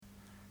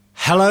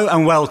Hello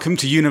and welcome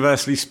to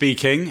Universally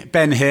Speaking.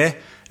 Ben here.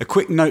 A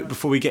quick note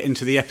before we get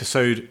into the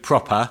episode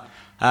proper.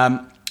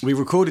 We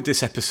recorded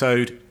this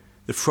episode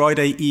the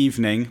Friday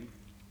evening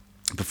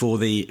before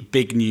the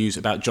big news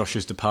about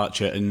Josh's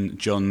departure and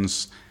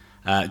John's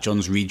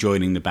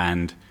rejoining the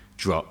band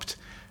dropped.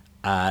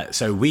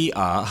 So we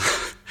are...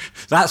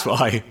 That's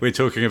why we're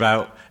talking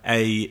about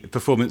a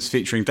performance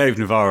featuring Dave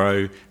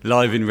Navarro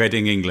live in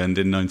Reading, England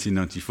in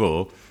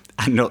 1994.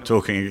 And not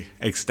talking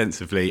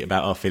extensively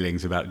about our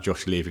feelings about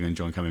Josh leaving and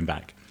John coming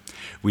back.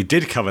 We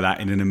did cover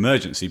that in an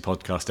emergency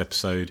podcast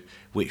episode,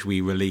 which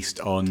we released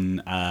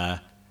on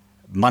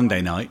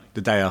Monday night,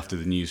 the day after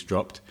the news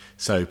dropped.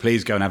 So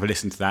please go and have a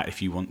listen to that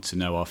if you want to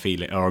know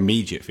our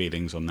immediate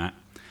feelings on that.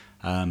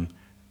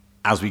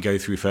 As we go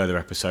through further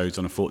episodes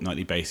on a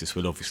fortnightly basis,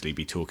 we'll obviously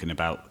be talking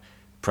about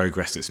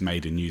progress that's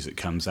made and news that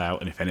comes out.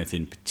 And if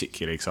anything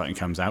particularly exciting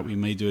comes out, we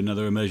may do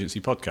another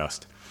emergency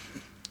podcast.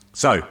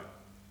 So...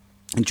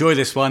 enjoy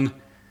this one.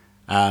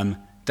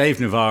 Dave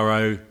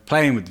Navarro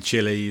playing with the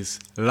Chili's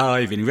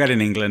live in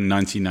Reading, England,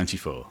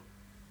 1994.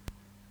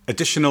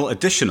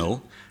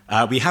 Additional.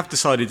 We have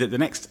decided that the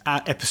next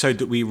episode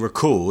that we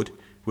record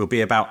will be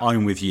about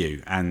I'm With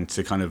You and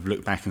to kind of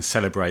look back and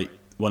celebrate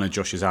one of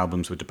Josh's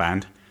albums with the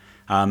band.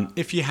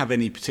 If you have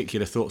any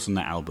particular thoughts on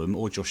that album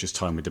or Josh's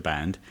time with the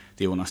band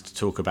that you want us to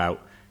talk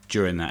about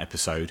during that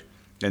episode,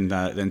 then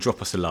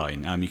drop us a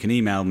line. You can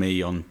email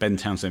me on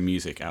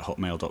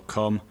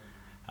bentownsendmusic@hotmail.com.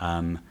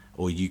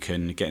 Or you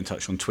can get in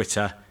touch on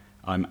Twitter.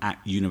 I'm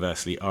at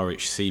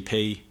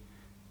UniversallyRHCP.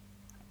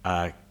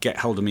 Get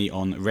hold of me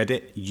on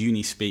Reddit,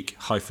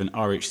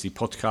 Unispeak-RHC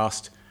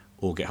podcast,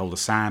 or get hold of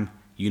Sam,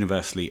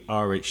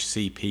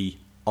 UniversallyRHCP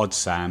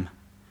OddSam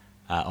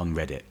on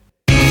Reddit.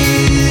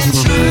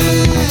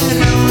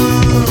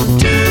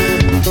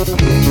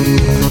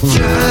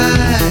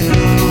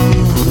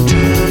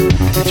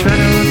 It's right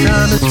on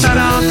time, it's right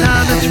on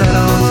time, it's right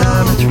on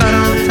time, it's right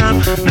on time.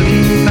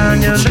 Looking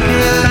fine, you're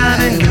looking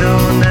fine, and get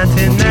on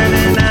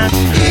 1999.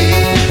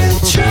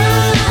 It's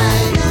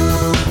right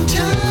on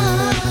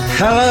time.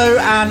 Hello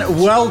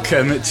and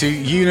welcome to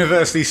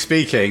Universally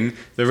Speaking,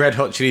 the Red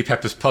Hot Chili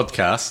Peppers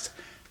podcast.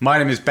 My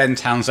name is Ben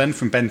Townsend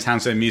from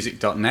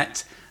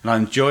bentownsendmusic.net, and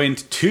I'm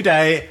joined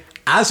today,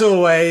 as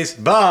always,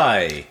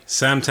 by...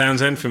 Sam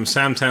Townsend from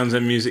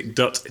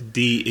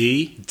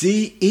samtownsendmusic.de.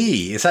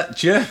 DE, is that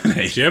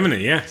Germany?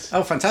 Germany, yes.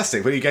 Oh,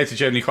 fantastic. Well, you go to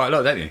Germany quite a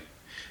lot, don't you?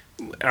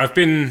 I've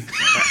been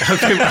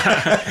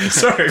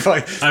Sorry,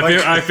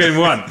 I've been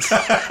once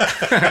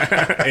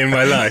in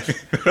my life.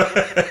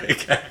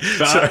 Okay.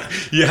 So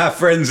you have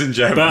friends in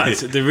Germany.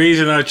 But the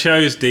reason I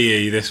chose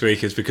DE this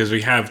week is because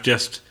we have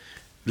just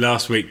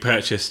last week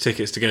purchased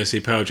tickets to go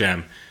see Pearl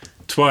Jam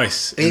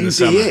twice in the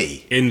summer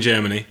DE? in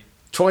Germany.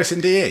 Twice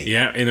in DE?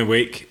 Yeah, in a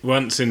week.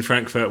 Once in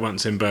Frankfurt,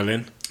 once in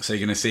Berlin. So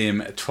you're going to see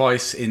him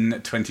twice in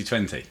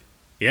 2020?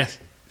 Yes.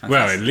 Fantastic.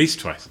 Well, at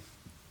least twice.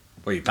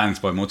 Well, you plan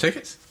to buy more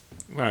tickets?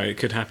 Well, it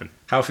could happen.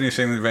 How often have you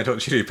seen the Red Hot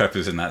Chili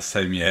Peppers in that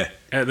same year?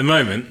 At the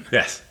moment,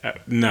 Yes.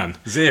 none.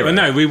 Zero? Well,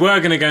 no, we were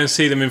going to go and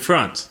see them in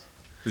France.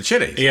 The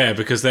Chili's? Yeah,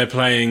 because they're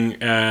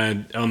playing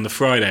on the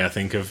Friday, I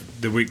think,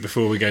 of the week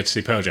before we go to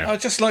see Pearl Jam.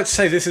 I'd just like to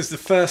say this is the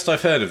first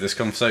I've heard of this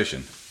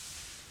conversation.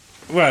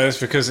 Well, that's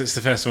because it's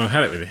the first time I've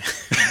had it with you.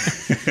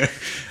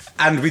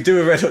 And we do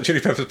a Red Hot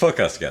Chili Peppers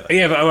podcast together.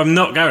 Yeah, but I'm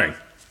not going.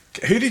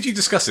 Who did you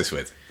discuss this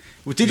with?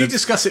 Did you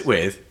discuss it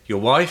with your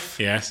wife,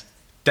 Yes.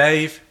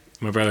 Dave,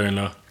 My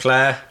brother-in-law.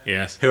 Claire?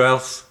 Yes. Who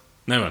else?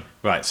 No one.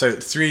 Right, so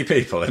 3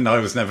 people, and I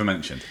was never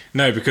mentioned.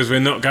 No, because we're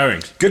not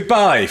going.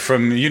 Goodbye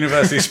from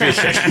University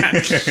Speaking.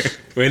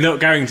 We're not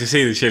going to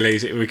see the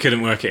Chili's. We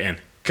couldn't work it in.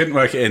 Couldn't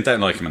work it in, don't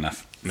like him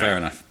enough. No. Fair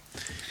enough.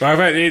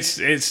 But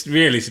it's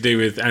really to do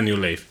with annual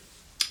leave.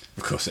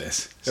 Of course it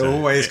is. So it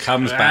always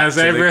comes back as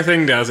to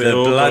everything does. It the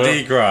all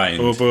bloody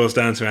grind. All boils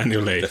down to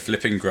annual The leave.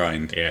 flipping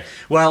grind. Yeah.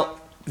 Well,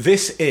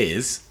 this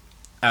is...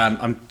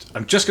 I'm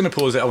just going to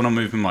pause it. I want to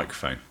move my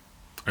microphone.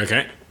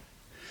 Okay.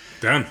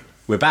 Done.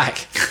 We're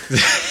back.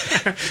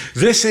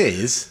 This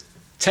is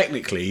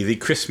technically the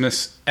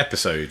Christmas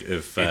episode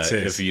of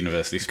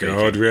University Speaking.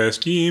 God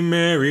rest ye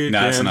merry No,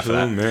 that's enough of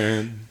that.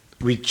 gentlemen.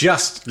 We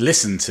just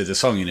listened to the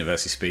song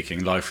University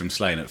Speaking live from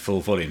Slane at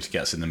full volume to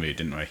get us in the mood,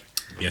 didn't we?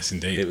 Yes,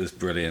 indeed. It was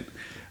brilliant.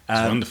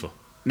 It's wonderful.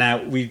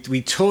 Now,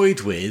 we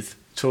toyed with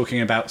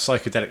talking about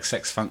Psychedelic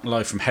Sex Funk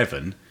Live from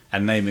Heaven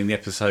and naming the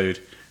episode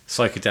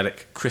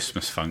Psychedelic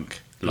Christmas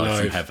Funk Live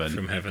from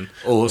Heaven.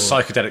 Or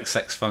Psychedelic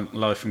Sex Funk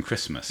Live from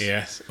Christmas.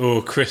 Yes.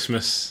 Or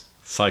Christmas.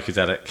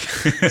 Psychedelic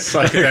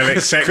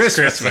Sex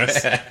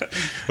Christmas.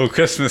 Or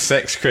Christmas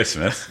Sex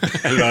Christmas.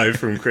 Live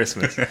from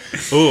Christmas.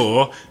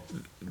 Or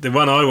the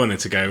one I wanted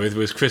to go with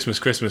was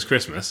Christmas,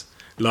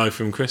 Live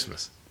from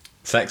Christmas.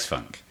 Sex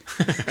Funk.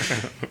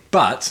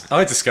 But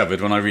I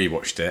discovered when I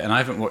rewatched it, and I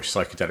haven't watched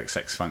Psychedelic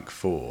Sex Funk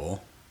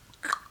for...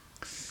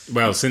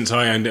 Well, since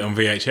I owned it on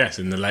VHS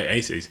in the late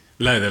 80s.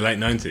 No, the late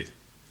 90s.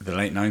 The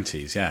late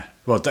 90s, yeah.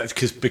 Well,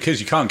 because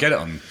you can't get it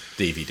on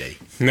DVD.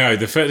 No,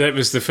 that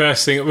was the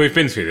first thing. We've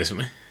been through this,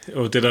 haven't we?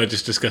 Or did I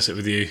just discuss it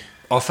with you?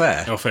 Off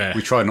air? Off air.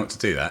 We try not to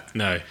do that.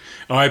 No.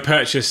 I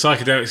purchased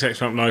Psychedelic Sex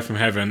Bomb Live from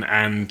Heaven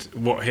and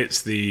what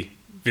hits the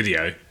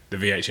video, the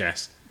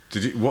VHS.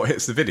 What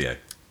hits the video?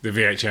 The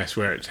VHS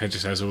where it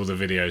just has all the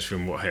videos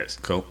from What Hits.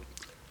 Cool.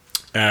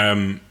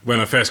 When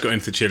I first got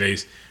into the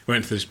Chili's,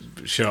 went to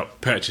the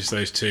shop, purchased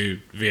those 2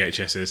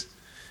 VHSs,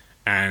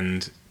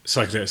 and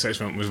Psychedelic Sex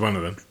Bomb was one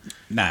of them.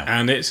 Now,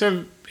 And it's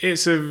a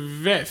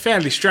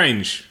fairly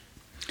strange.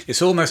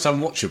 it's almost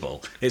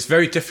unwatchable. It's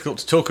very difficult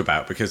to talk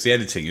about because the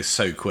editing is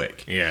so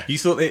quick. Yeah. You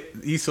thought they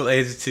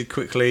edited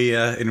quickly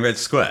in Red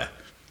Square?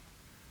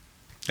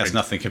 That's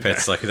nothing compared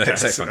to Psychedelic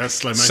Sex Bomb. That's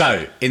slow motion.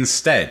 So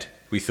instead,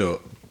 we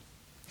thought,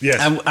 Yes.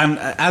 and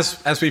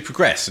as we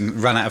progress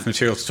and run out of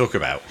material to talk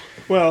about,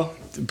 Well,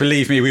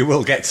 believe me, we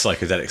will get to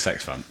Psychedelic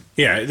Sex Bomb.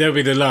 yeah, that'll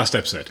be the last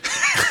episode.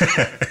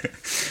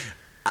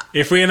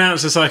 If we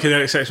announce a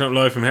Psychedelic Sex Bomb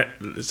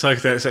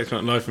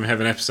Live from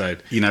Heaven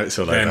episode, You know it's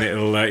all then over.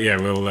 it'll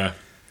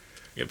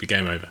be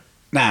game over.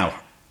 Now,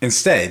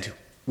 instead,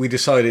 we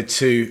decided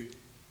to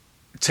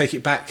take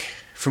it back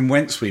from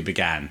whence we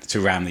began to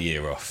round the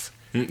year off.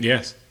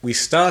 Yes. We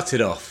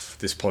started off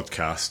this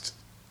podcast,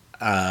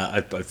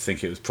 I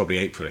think it was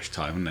probably Aprilish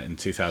time, wasn't it, in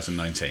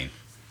 2019.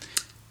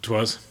 It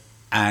was.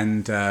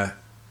 And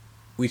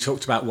we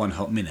talked about One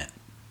Hot Minute.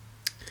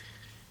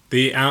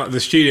 The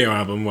studio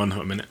album, One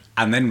Hot Minute.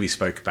 And then we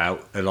spoke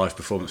about a live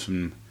performance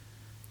from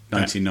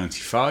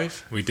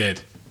 1995. We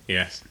did,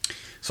 yes.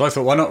 So I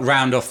thought, why not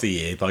round off the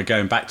year by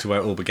going back to where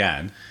it all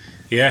began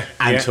Yeah.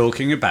 and yeah.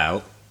 talking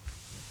about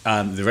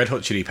the Red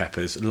Hot Chili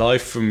Peppers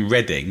live from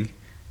Reading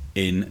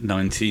in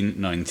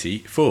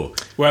 1994.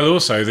 Well,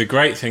 also, the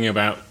great thing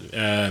about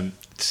the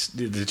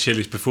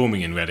Chili's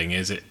performing in Reading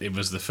is it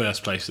was the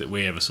first place that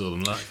we ever saw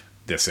them live.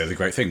 That's the other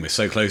great thing. We're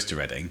so close to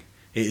Reading.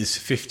 It is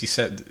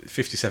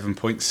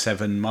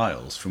 57.7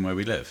 miles from where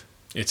we live.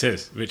 It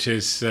is, which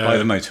is By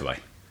the motorway.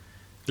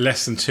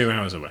 less than 2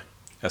 hours away.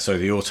 So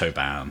the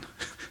Autobahn.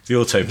 The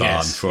Autobahn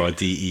Yes. for our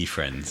DE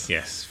friends.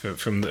 Yes, for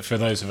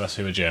those of us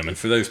who are German. And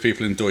for those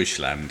people in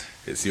Deutschland,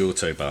 it's the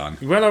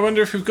Autobahn. Well, I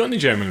wonder if we've got any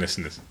German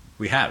listeners.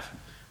 We have.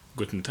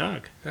 Guten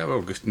Tag. Yeah,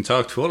 well, guten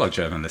Tag to all our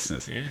German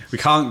listeners. Yes. We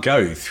can't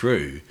go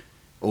through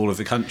all of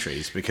the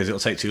countries because it'll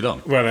take too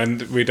long. Well,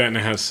 and we don't know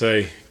how to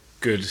say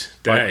good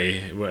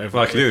day, whatever.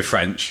 Well, I can do the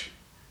French.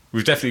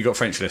 We've definitely got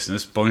French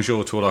listeners.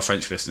 Bonjour to all our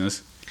French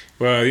listeners.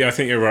 Well, yeah, I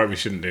think you're right, we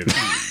shouldn't do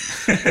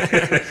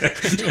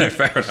that. No,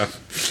 fair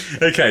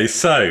enough. Okay,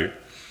 so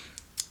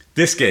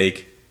this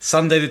gig,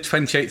 Sunday the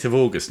 28th of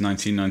August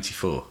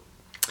 1994.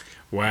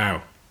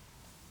 Wow.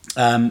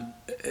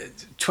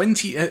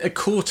 A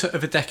quarter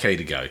of a decade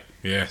ago.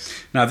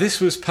 Yes. Now, this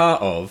was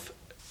part of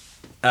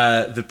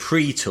the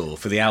pre-tour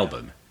for the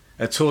album,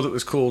 a tour that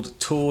was called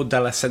Tour de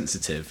la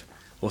Sensitive,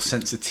 or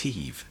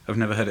Sensitive. I've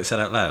never heard it said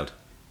out loud.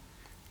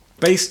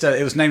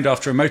 It was named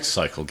after a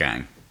motorcycle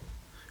gang.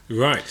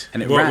 Right.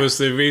 And it what ran- was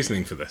the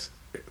reasoning for this?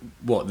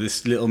 What,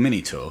 this little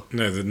mini tour?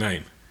 No, the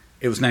name.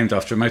 It was named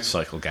after a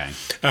motorcycle gang.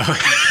 Oh, I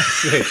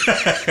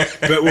see.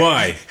 But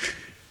why?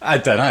 I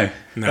don't know.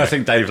 No. I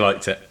think Dave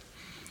liked it.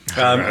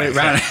 Right. It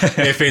ran.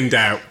 If in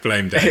doubt,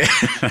 blame Dave.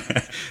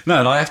 No,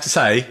 and I have to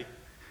say,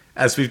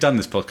 as we've done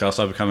this podcast,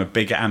 I've become a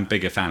bigger and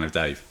bigger fan of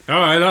Dave. Oh,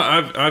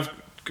 I've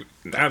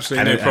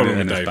absolutely no problem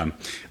with it's Dave. fun.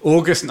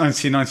 August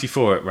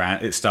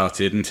 1994 it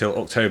started until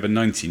October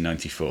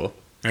 1994.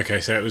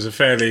 Okay, so it was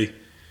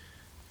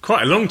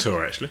quite a long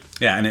tour, actually.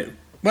 Yeah, and it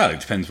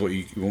depends what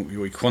you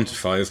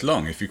quantify as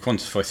long. If you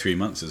quantify 3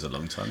 months as a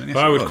long time, then yes,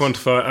 I it would was.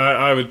 quantify.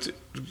 I would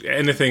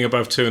anything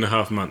above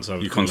 2.5 months. I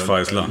would You call quantify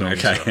a as long, tour.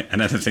 okay, and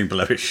anything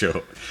below is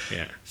short.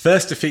 Yeah.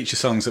 First to feature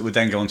songs that would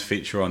then go on to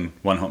feature on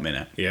One Hot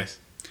Minute. Yes.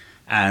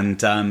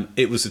 And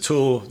it was a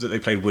tour that they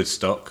played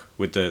Woodstock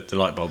with the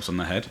light bulbs on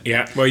their head.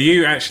 Yeah. Well,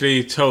 you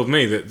actually told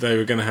me that they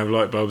were going to have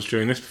light bulbs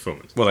during this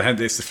performance. Well,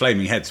 it's the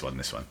Flaming Heads one,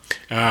 this one.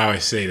 Oh, I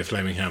see. The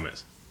flaming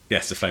helmets.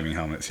 Yes, the Flaming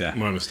Helmets, yeah.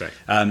 My mistake.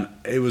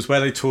 It was where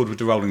they toured with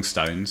the Rolling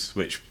Stones,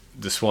 which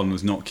the Swan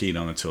was not keen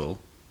on at all.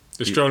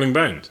 The Strolling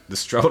Bones. The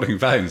Strolling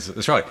Bones,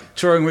 that's right.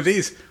 Touring with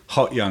these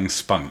hot young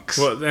spunks.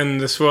 What then?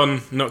 The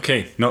Swan not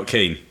keen. Not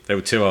keen. They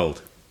were too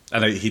old.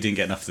 And he didn't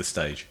get enough to the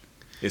stage.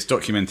 It's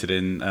documented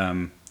in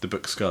the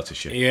book Scar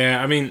Tissue.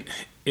 Yeah, I mean,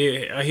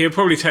 he'll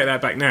probably take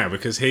that back now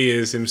because he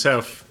is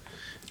himself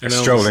A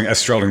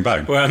strolling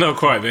bone. Well, not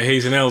quite, but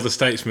he's an elder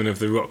statesman of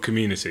the rock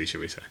community,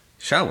 shall we say?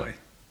 Shall we?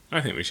 I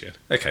think we should.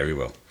 Okay, we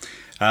will.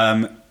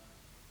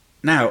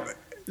 Now,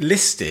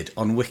 listed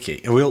on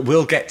Wiki,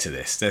 we'll get to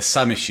this. There's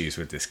some issues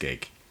with this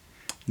gig.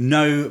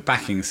 No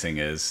backing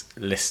singers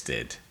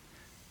listed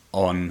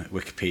on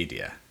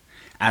Wikipedia.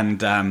 And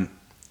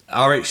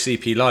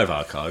RHCP Live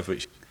Archive,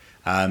 which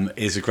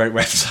is a great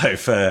website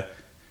for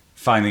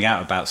finding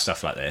out about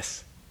stuff like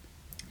this,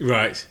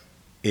 Right.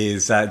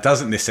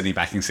 doesn't list any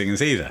backing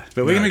singers either.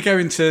 But we're No. going to go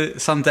into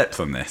some depth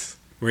on this.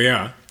 We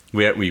are.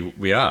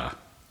 We are.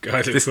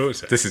 I look forward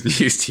to it. This is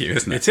news to you,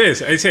 isn't it?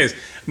 It is.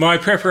 My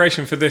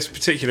preparation for this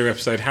particular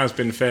episode has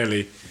been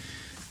fairly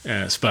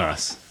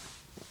sparse.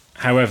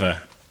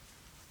 However,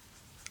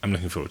 I'm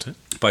looking forward to it.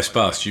 By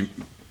sparse, you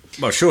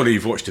Well, surely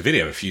you've watched the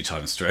video a few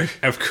times through.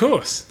 Of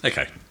course.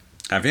 Okay.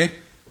 Have you?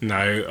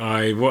 No,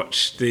 I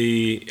watched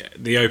the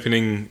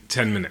opening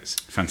 10 minutes.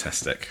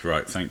 Fantastic.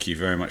 Right, thank you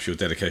very much for your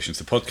dedication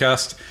to the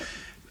podcast.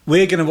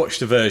 We're going to watch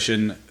the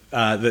version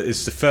that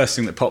is the first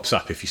thing that pops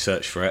up if you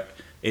search for it.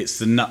 It's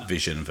the Nut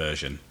Vision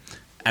version.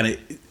 And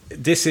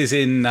this is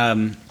in...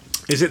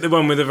 Is it the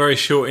one with a very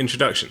short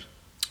introduction?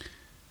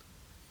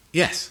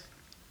 yes.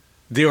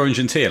 The Orange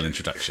and Teal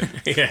introduction.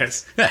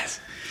 Yes. Yes.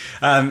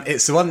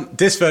 It's the one...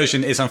 This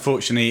version is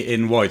unfortunately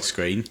in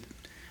widescreen.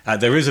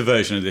 There is a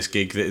version of this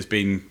gig that has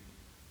been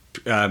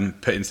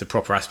put into the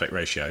proper aspect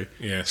ratio.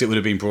 Yes. So it would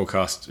have been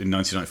broadcast in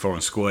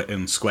 1994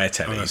 on square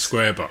tellies. On a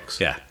square box.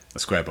 Yeah, a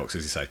square box,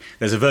 as you say.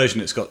 There's a version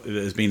that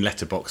has been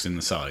letterboxed in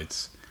the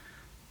sides.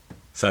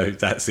 So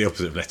that's the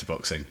opposite of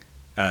letterboxing.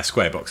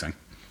 Square boxing.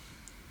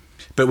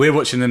 But we're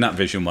watching the Nut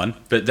Vision one.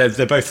 But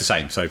they're both the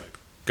same, so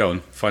go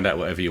on, find out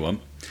whatever you want.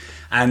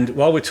 And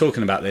while we're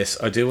talking about this,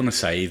 I do want to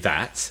say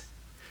that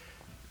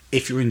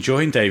if you're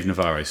enjoying Dave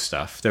Navarro's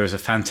stuff, there is a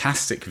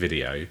fantastic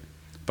video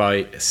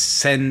by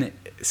Cenitri,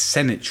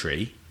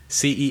 Cenitri.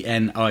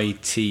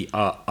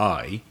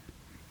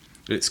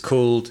 It's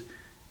called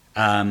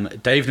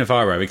Dave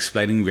Navarro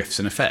Explaining Riffs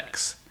and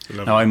Effects.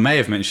 Lovely. Now, I may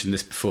have mentioned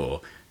this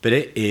before, but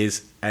it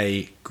is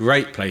a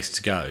great place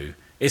to go.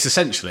 It's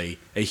essentially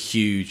a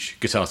huge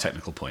guitar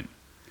technical point.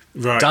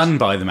 Right. Done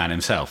by the man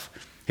himself.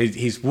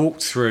 He's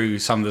walked through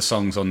some of the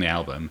songs on the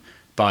album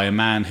by a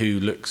man who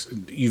looks...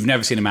 You've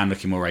never seen a man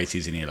looking more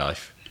 80s in your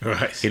life.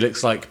 Right. He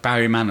looks like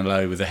Barry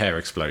Manilow with a hair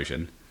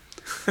explosion.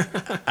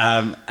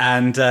 And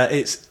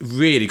it's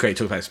really great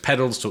to talk about his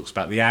pedals, talks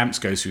about the amps,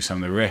 goes through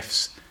some of the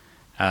riffs.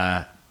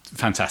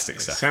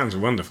 Fantastic stuff. Sounds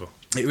wonderful.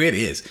 It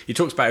really is. He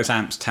talks about his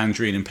amps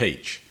Tangerine and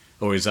Peach,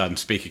 or his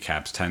speaker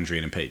cabs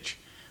Tangerine and Peach,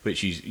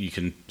 which you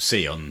can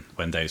see on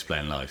when Dave's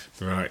playing live.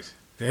 Right.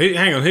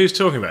 Hang on, who's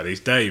talking about these?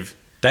 Dave?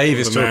 Dave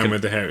Or is the man talking...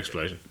 with the hair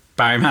explosion.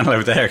 Barry Manilow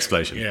with the hair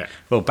explosion. Yeah.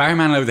 Well, Barry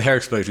Manilow with the hair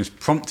explosion is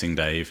prompting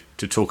Dave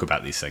to talk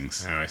about these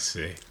things. Oh, I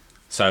see.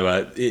 So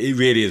it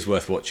really is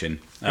worth watching.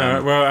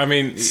 Well, I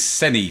mean...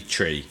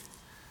 Cenitri.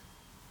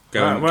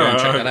 Go and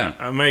check that out.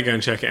 I may go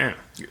and check it out.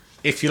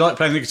 If you like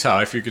playing the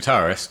guitar, if you're a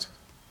guitarist,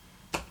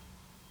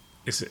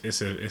 It's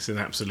an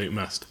absolute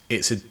must.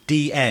 it's a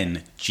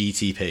DN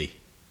GTP.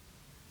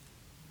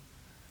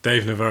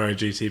 Dave Navarro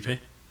GTP.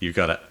 You've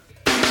got it.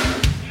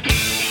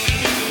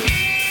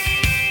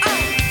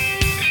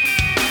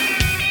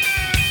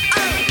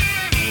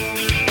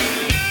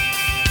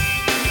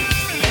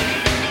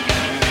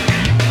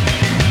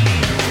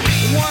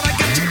 What I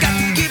got, you got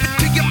to give it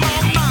to your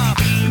mama.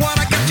 What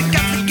I got, you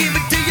got to give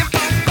it to your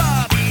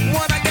papa.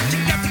 What I got, you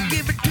got to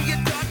give it to your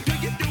dog. Do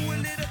you do a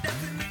little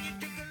dancing and you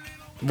dig a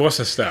little... What's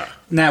a start?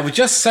 Now, we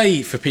just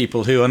say for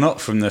people who are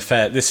not from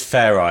this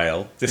fair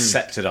isle, this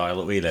sceptred isle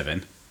that we live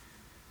in,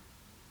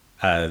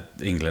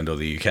 England or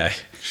the UK,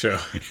 Sure.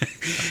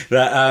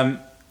 that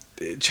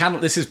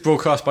this is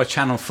broadcast by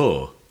Channel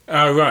 4,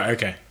 Oh, right,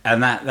 okay.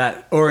 and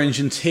that orange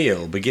and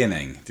teal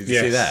beginning. Did you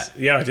see that?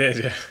 Yeah, I did,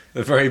 yeah.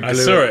 The very blue. I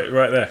saw it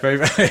right there. Very,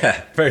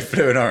 very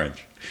blue and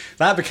orange.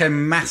 That became a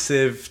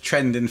massive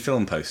trend in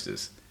film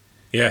posters.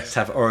 Yes. To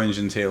have orange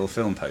and teal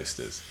film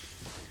posters.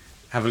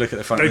 Have a look at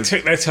the front. They of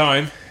took their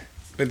time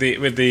with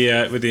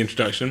the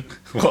introduction.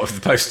 what of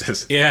the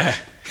posters? Yeah.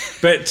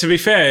 But to be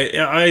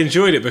fair, I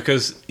enjoyed it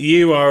because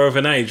you are of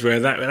an age where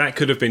that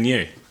could have been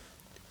you.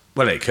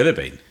 Well, it could have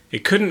been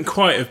It couldn't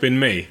quite have been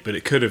me, but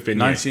it could have been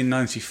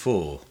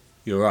 1994.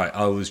 You're right.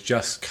 I was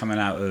just coming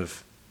out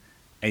of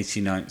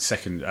 89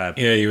 second. you.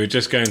 Yeah, you were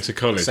just going to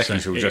college. Second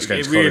so school, just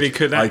going it to college. really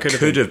could. That I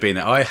could have been.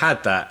 I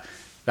had that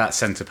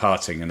centre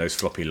parting and those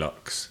floppy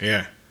locks.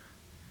 Yeah.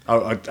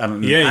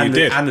 And Yeah, you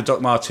did. And the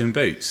Doc Martin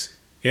boots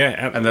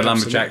Yeah. and the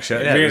lumberjack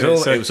shirt. Yeah, Really,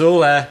 it was all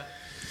there,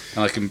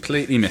 and I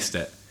completely missed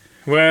it.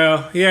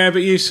 Well, yeah,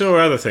 but you saw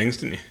other things,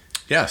 didn't you?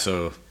 Yeah,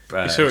 so.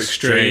 You saw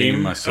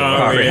Extreme. I saw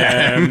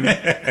R.E.M.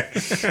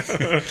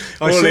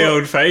 All the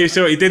old face.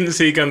 You didn't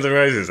see Guns N'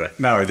 Roses though.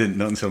 No, I didn't.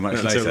 Not until much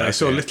Not until later. I later,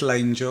 saw yeah. Little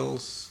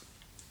Angels.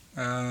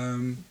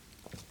 Yeah,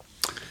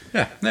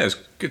 no, it was a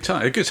good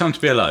time. A good time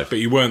to be alive. But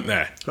you weren't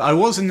there. But I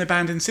was in the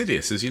band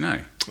Insidious, as you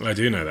know. I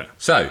do know that.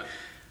 So,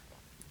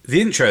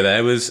 the intro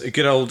there was a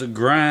good old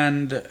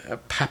Grand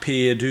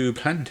Papier du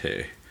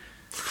Planté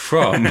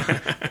from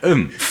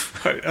Oomph.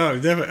 Oh,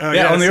 never. Oh,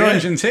 Yeah, on the yes,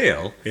 Orange and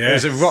Teal.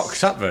 Yes. There's a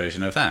rocked up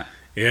version of that.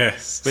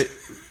 Yes. But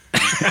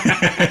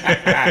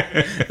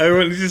I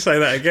wanted to say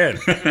that again,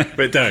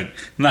 but don't.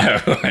 no,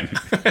 I won't.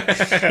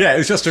 Yeah, it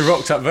was just a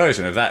rocked up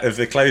version of that, of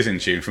the closing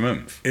tune from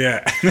Oomph. Yeah.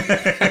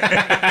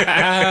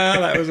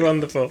 That was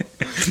wonderful.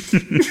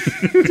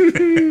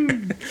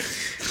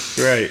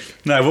 Great.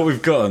 No, what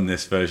we've got on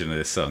this version of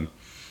this song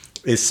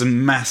is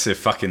some massive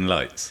fucking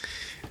lights.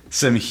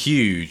 Some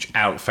huge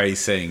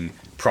out-facing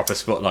proper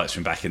spotlights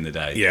from back in the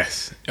day.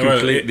 Yes.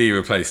 Completely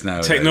replaced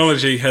now.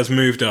 Technology has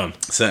moved on.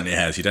 Certainly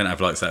has. You don't have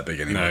lights that big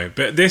anymore. No,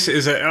 but this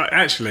is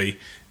actually,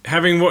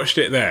 having watched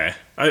it there,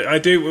 I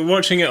do,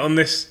 watching it on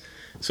this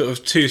sort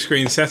of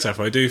two-screen setup,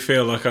 I do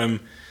feel like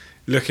I'm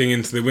looking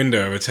into the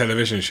window of a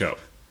television shop.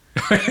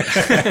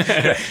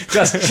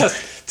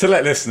 just to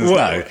let listeners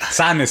know,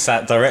 Sam is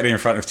sat directly in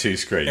front of two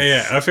screens.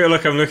 Yeah, I feel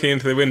like I'm looking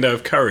into the window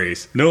of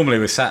Curry's. Normally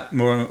we're sat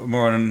more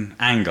on an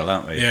angle,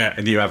 aren't we? Yeah.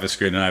 And you have a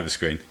screen and I have a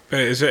screen. But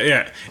it's,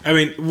 I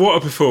mean, what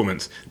a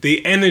performance.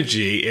 The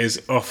energy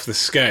is off the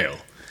scale.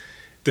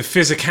 The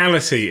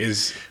physicality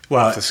is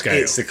off the scale.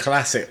 It's the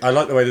classic. I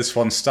like the way this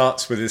one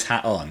starts with his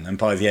hat on, and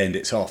by the end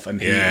it's off,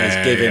 and he is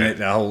giving it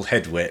the whole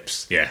head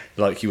whips. Yeah.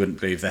 Like you wouldn't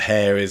believe. The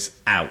hair is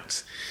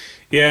out.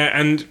 Yeah,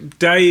 and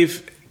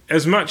Dave,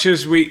 as much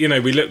as we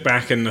look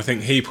back, and I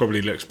think he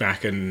probably looks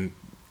back, and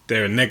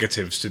there are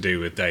negatives to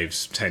do with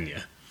Dave's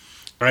tenure.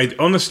 I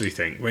honestly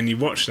think when you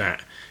watch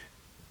that,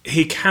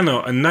 he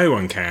cannot, and no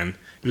one can,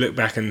 look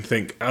back and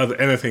think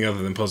anything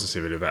other than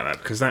positivity about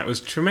that, because that was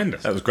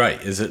tremendous. That was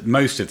great. Is that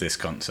most of this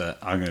concert,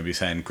 I'm going to be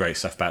saying great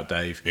stuff about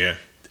Dave. Yeah.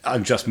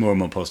 I'm just more and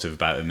more positive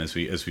about him as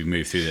we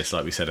move through this,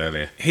 like we said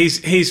earlier.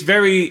 He's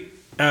very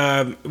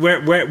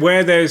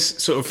where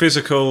there's sort of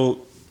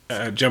physical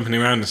jumping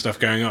around and stuff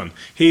going on.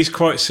 He's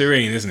quite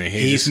serene, isn't he?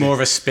 He's more of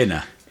a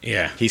spinner.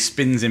 Yeah. He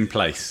spins in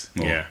place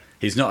more. Yeah.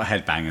 He's not a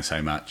headbanger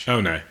so much. Oh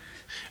no,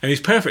 and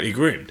he's perfectly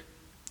groomed.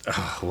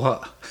 Oh,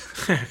 what?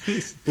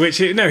 Which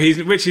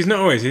he's not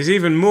always. He's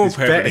even more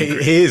perfectly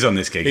groomed. He is on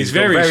this gig. He's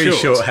got very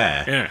short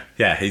hair. Yeah.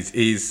 Yeah.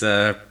 He's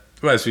well,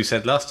 as we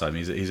said last time,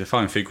 he's a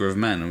fine figure of a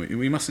man, and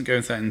we mustn't go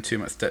into that in too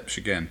much depth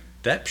again.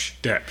 Depth?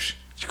 Depth.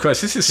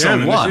 Christ, this is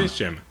song one. This is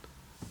German.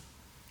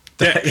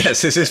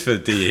 Yes, this is for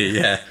DE.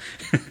 Yeah.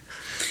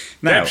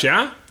 Now, Depth,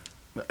 yeah.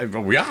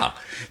 Well, we are.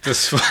 The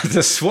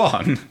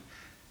Swan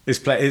is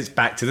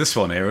back to the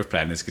Swan era of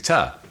playing his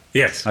guitar.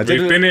 Yes, we've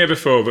been here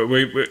before, but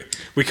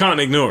we can't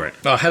ignore it.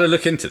 I had a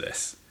look into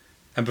this,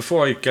 and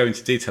before I go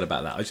into detail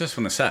about that, I just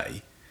want to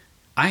say,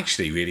 I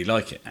actually really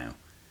like it now.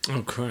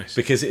 Oh Christ!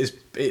 Because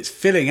it's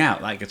filling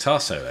out that guitar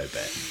solo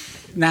bit.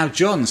 Now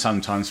John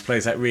sometimes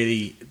plays that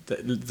really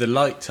the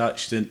light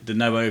touch, the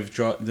no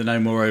overdrive, the no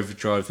more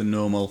overdrive than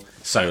normal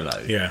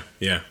solo. Yeah,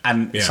 yeah.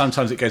 And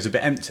sometimes it goes a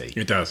bit empty.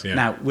 It does. Yeah.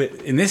 Now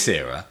in this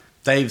era,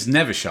 Dave's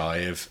never shy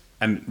of,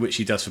 and which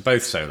he does for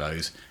both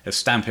solos, of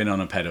stamping on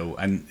a pedal,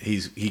 and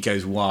he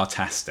goes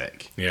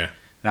wah-tastic. Yeah.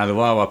 Now the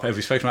wah-wah, have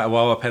we spoken about a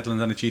wah-wah pedal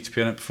and done a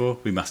GTP on it before?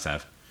 We must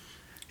have.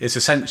 It's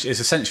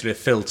essentially a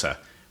filter,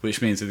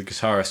 which means that the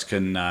guitarist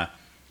can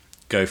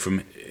go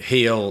from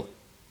heel,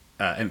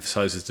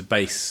 emphasises the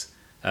bass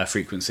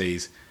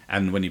frequencies,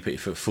 and when you put your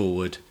foot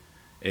forward,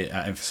 it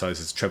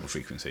emphasises treble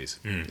frequencies.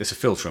 It's a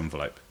filter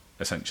envelope,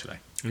 essentially.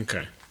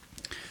 Okay.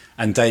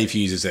 And Dave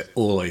uses it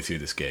all the way through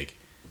this gig,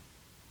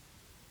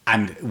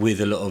 and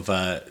with a lot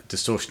of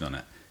distortion on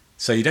it.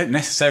 So you don't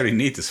necessarily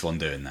need the Swan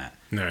doing that.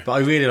 No. But I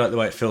really like the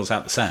way it fills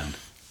out the sound.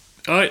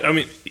 I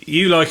mean,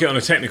 you like it on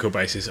a technical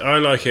basis. I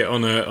like it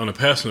on a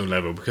personal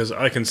level, because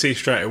I can see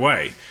straight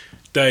away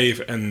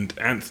Dave and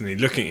Anthony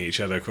looking at each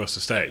other across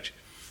the stage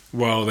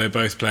while they're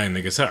both playing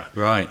the guitar.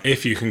 Right.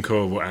 If you can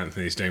call what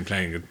Anthony's doing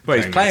playing. Well,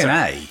 he's playing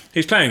guitar. A.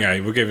 He's playing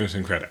A. We'll give him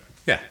some credit.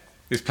 Yeah.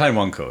 He's playing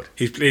one chord.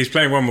 He's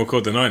playing one more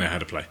chord than I know how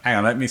to play. Hang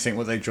on, let me think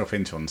what they drop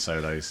into on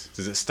solos.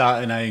 Does it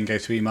start in A and go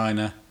to E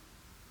minor?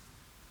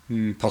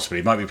 Possibly.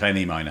 He might be playing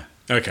E minor.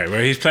 Okay,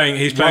 well he's playing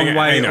one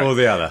way A note. or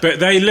the other.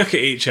 But they look at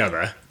each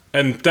other,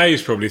 and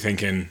Dave's probably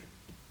thinking,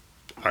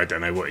 I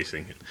don't know what he's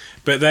thinking,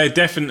 but they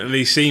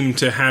definitely seem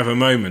to have a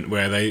moment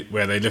where they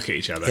look at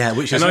each other. Yeah,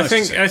 which is and nice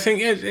to see. I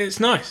think it's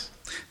nice.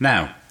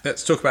 Now,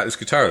 let's talk about this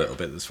guitar a little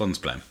bit that Swan's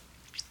playing.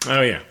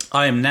 Oh yeah,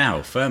 I am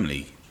now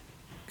firmly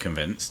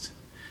convinced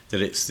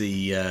that it's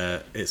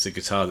the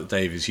guitar that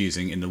Dave is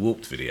using in the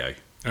Warped video.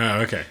 oh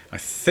okay. I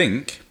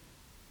think,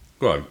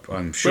 well,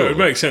 I'm sure. Well, it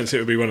makes sense. It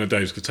would be one of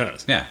Dave's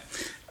guitars. Yeah,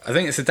 I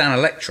think it's a Dan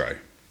Electro.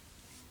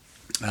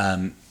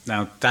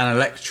 Now, Dan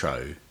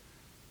Electro...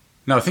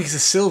 No, I think it's a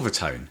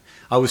Silvertone.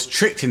 I was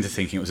tricked into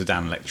thinking it was a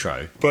Dan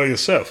Electro. By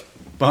yourself.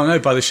 Well, no,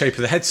 by the shape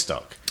of the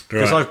headstock.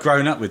 Because Right. I've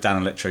grown up with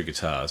Dan Electro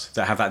guitars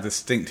that have that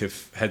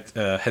distinctive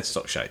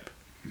headstock shape.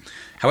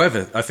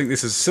 However, I think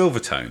this is a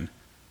Silvertone.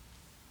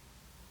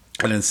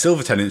 And then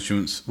Silvertone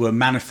instruments were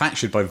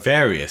manufactured by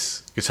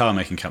various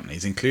guitar-making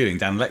companies, including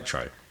Dan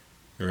Electro.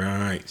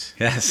 Right.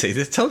 Yeah, see,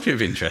 this told you it'd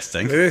be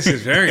interesting. This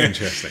is very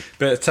interesting.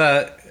 But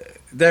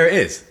there it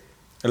is.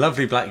 A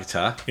lovely black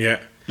guitar. Yeah.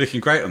 Looking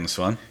great on this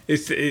one.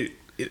 It's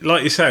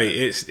like you say.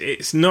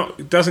 It's not.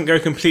 It doesn't go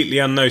completely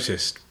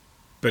unnoticed,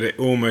 but it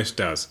almost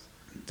does.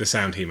 The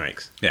sound he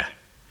makes. Yeah.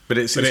 But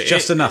it's But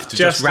just enough to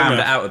just round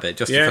enough. it out a bit,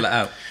 just Yeah. to fill it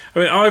out. I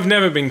mean, I've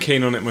never been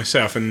keen on it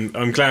myself, and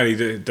I'm glad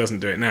he doesn't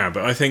do it now.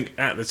 But I think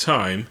at the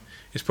time,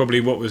 it's probably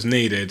what was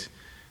needed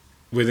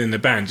within the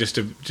band, just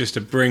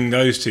to bring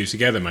those two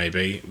together,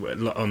 maybe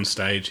on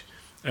stage,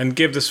 and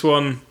give the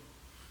Swan,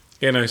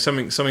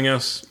 something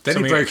else. Then he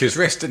something broke extra. his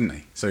wrist, didn't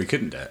he? So he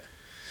couldn't do it.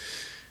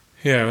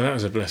 Yeah, well, that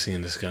was a blessing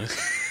in disguise.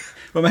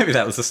 Well, maybe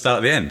that was the start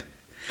of the end.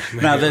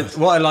 Now,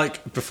 what I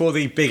like, before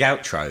the big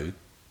outro,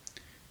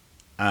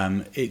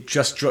 it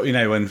just dropped,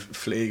 when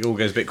it all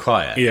goes a bit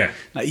quiet. Yeah.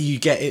 Like, you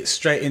get it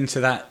straight into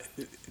that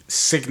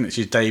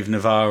signature Dave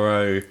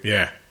Navarro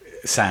Yeah.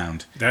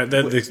 sound.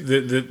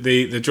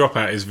 The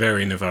dropout is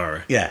very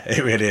Navarro. Yeah,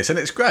 it really is, and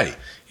it's great.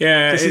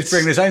 Yeah, He's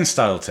bringing his own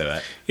style to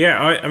it. Yeah,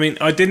 I mean,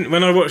 I didn't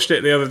when I watched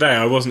it the other day.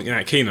 I wasn't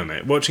that keen on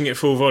it. Watching it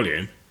full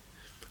volume,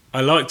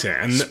 I liked it.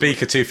 And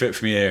Speaker 2 foot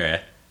from your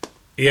ear.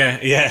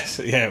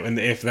 and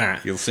if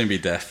that, You'll soon be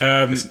deaf.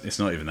 Um, it's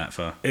not even that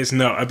far. it's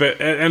not.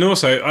 But and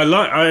also,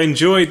 I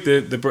enjoyed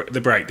the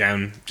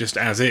breakdown just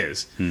as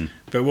is.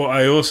 But what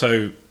I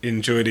also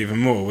enjoyed even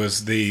more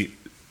was the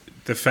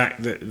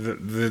fact that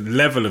the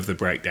level of the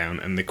breakdown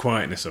and the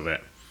quietness of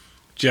it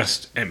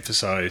just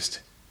emphasised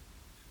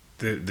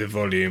the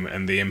volume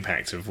and the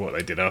impact of what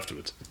they did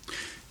afterwards.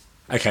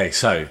 Okay,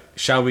 so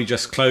shall we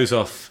just close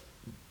off?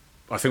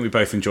 I think we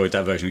both enjoyed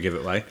that version of Give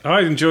It Away.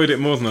 I enjoyed it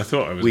more than I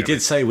thought I was. We gonna.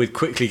 did say we'd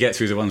quickly get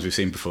through the ones we've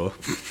seen before.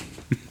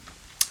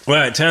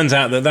 Well, it turns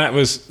out that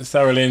was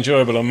thoroughly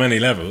enjoyable on many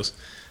levels,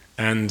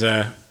 and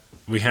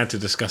we had to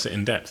discuss it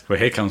in depth. Well,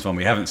 here comes one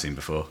we haven't seen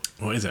before.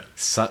 What is it?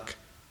 Suck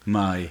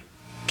My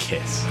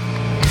Kiss.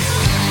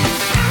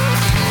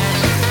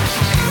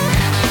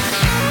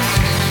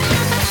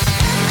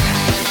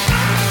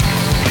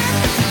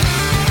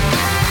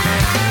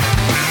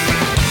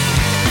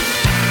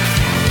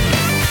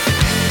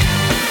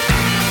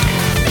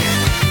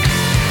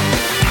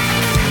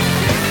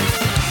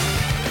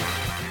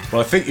 Well,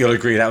 I think you'll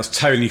agree that was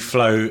Tony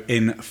Flo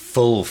in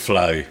full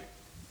flow.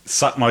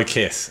 Suck My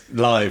Kiss,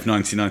 live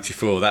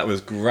 1994. That was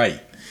great.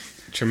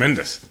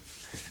 Tremendous.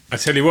 I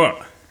tell you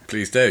what,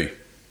 Please do.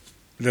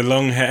 the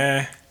long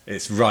hair,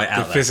 It's right the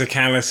out there.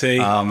 physicality,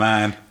 Oh,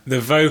 man.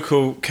 the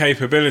vocal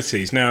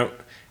capabilities. Now,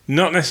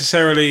 not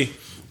necessarily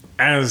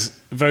as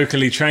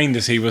vocally trained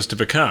as he was to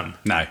become,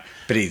 No,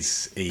 but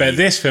but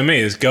this for me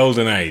is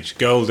golden age.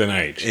 Golden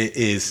age. it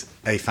is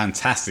a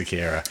fantastic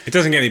era. It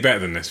doesn't get any better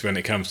than this when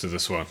it comes to the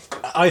Swan.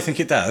 I think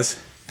it does.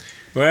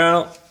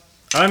 Well,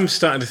 I'm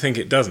starting to think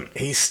it doesn't.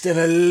 He's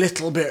still a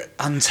little bit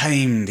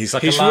untamed. He's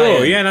like He's a lion.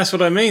 raw, yeah. That's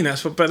what I mean.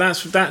 That's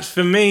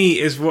for me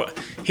is what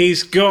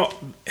he's got.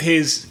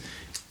 His,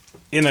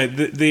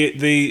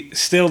 the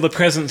still the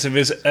presence of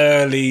his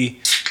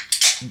early,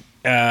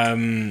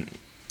 the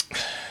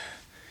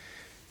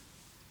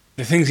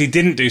things he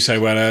didn't do so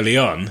well early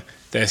on.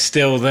 They're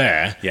still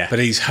there, Yeah. but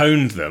he's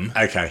honed them,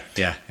 Okay,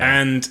 yeah.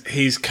 and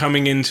he's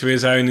coming into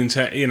his own.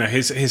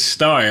 His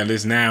style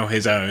is now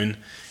his own.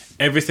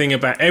 Everything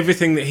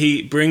that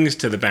he brings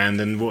to the band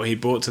and what he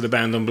brought to the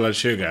band on Blood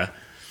Sugar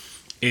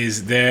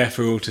is there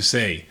for all to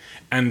see.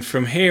 And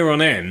from here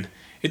on in,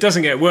 it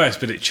doesn't get worse,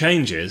 but it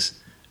changes.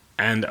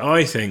 And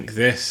I think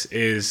this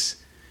is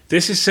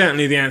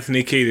certainly the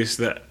Anthony Kiedis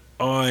that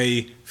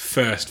I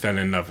first fell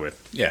in love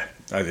with. Yeah.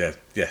 Oh, yeah.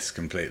 Yes,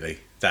 completely.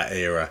 That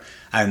era.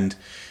 And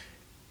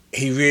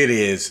he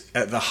really is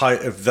at the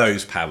height of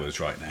those powers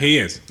right now. He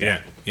is,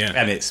 yeah.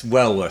 And it's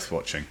well worth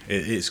watching.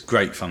 It's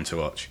great fun to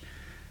watch.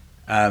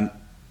 I'm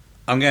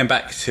going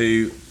back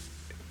to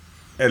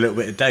a little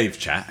bit of Dave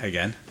chat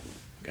again.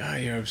 Oh,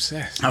 you're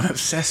obsessed. I'm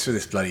obsessed with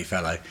this bloody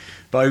fellow.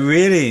 But I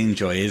really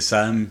enjoy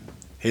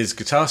his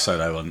guitar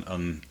solo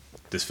on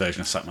this version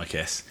of Suck My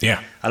Kiss.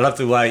 Yeah. I love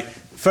the way,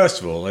 first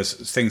of all, there's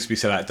things to be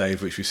said about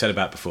Dave, which we've said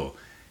about before.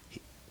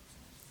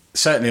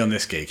 Certainly on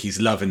this gig, he's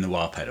loving the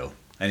wah pedal.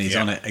 And he's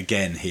Yeah. on it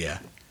again here,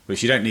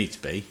 which you don't need to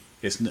be.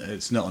 It's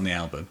not on the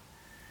album.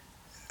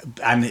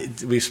 And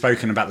we've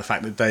spoken about the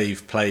fact that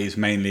Dave plays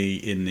mainly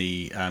in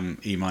the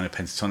E minor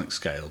pentatonic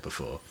scale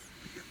before.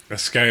 A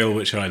scale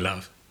which I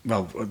love.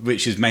 Well,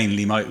 which is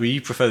mainly well,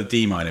 you prefer the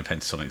D minor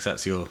pentatonics.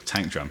 That's your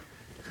tank drum.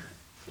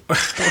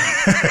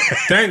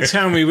 Don't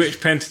tell me which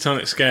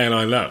pentatonic scale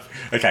I love.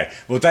 Okay.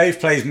 Well, Dave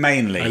plays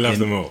mainly. I love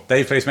them all.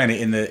 Dave plays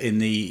mainly in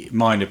the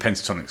minor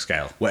pentatonic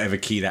scale, whatever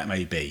key that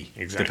may be.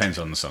 Exactly. Depends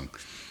on the song.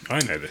 I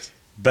know this.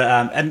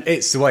 But and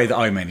it's the way that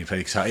I mainly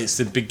play guitar. It's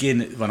the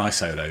when I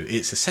solo.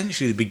 It's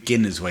essentially the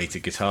beginner's way to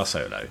guitar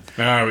solo.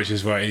 Which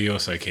is why you're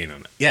so keen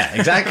on it. Yeah,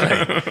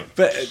 exactly.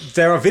 But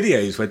there are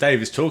videos where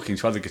Dave is talking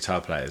to other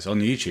guitar players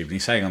on YouTube, and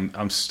he's saying,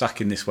 "I'm stuck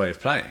in this way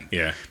of playing."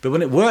 Yeah. But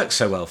when it works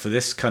so well for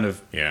this kind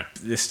of Yeah.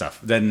 this stuff,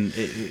 then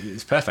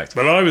it's perfect.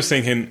 Well, I was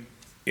thinking,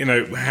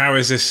 how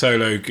is this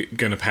solo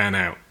going to pan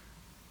out?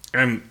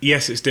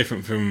 Yes, it's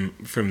different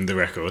from the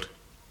record,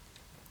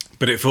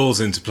 but it falls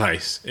into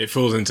place. It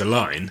falls into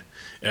line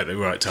at the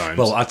right times.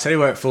 Well, I'll tell you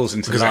where it falls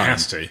into Because it line.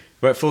 has to.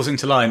 Where it falls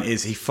into line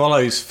is he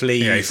follows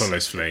Flea's Yeah, he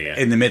follows Flea, yeah.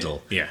 in the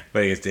middle. Yeah.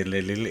 Where he goes,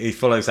 diddly-diddly. He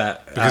follows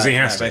that Because he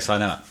has that to. bass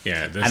line up.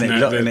 Yeah,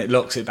 And it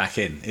locks it back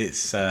in.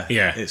 It's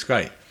it's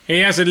great. He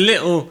has a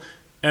little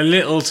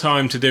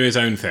time to do his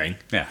own thing,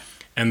 Yeah.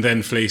 and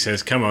then Flea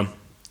says, "Come on,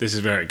 this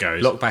is where it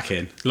goes." Lock back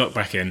in. Lock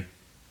back in.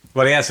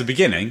 Well, he has the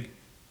beginning,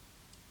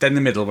 then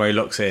the middle where he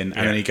locks in, and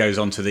Yeah. then he goes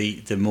on to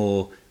the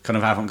more kind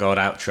of avant-garde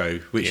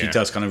outro, which he Yeah.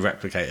 does kind of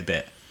replicate a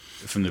bit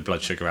from the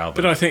Blood Sugar album.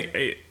 But I think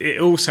it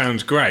all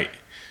sounds great.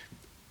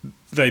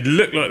 They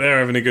look like they're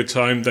having a good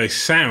time. They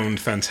sound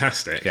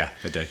fantastic. yeah,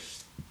 they do.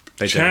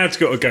 They do. Chad's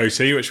got a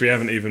goatee, which we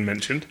haven't even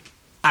mentioned.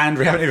 And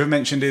we haven't even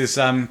mentioned his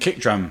kick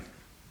drum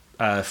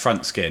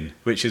front skin,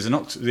 which is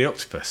the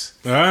octopus.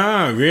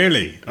 Ah,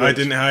 really? I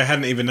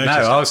hadn't even No,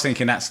 noticed. I was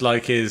thinking that's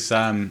like his.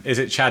 Is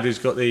it Chad who's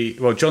got the?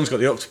 Well, John's got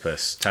the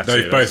octopus tattoo.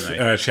 They've both. hasn't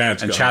he?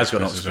 Chad's and got Chad's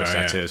got an octopus octopus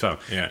tattoo as well.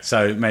 Yeah.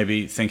 So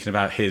maybe thinking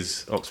about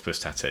his octopus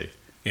tattoo.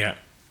 Yeah.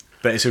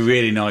 But it's a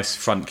really nice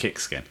front kick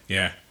skin.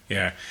 Yeah,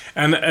 yeah,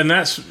 and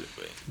that's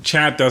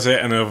Chad does it,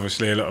 and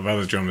obviously a lot of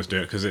other drummers do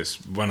it because it's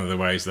one of the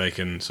ways they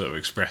can sort of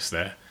express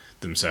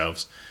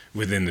themselves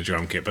within the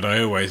drum kit. But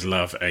I always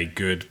love a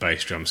good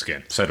bass drum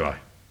skin. So do I.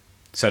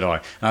 And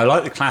I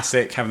like the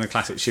classic, having the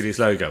classic Chili's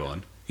logo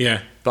on.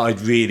 Yeah, But I'd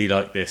really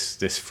like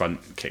this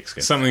front kick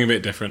skin. something a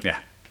bit different. Yeah.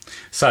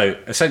 So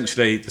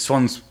essentially, the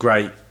Swan's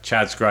great,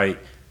 Chad's great,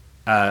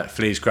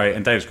 Flea's great,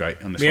 and Dave's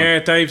great on this one. Yeah,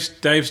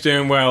 Dave's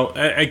doing well.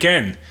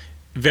 Again,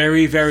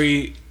 very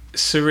very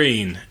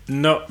serene,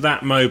 not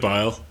that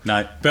mobile.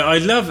 No. But I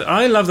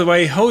love the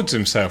way he holds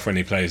himself when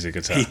he plays the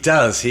guitar. He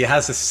does. He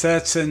has a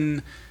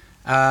certain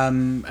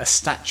a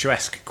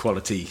statuesque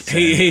quality. to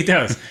him. He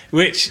does,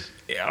 which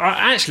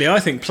actually I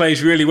think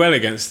plays really well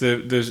against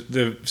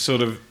the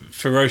sort of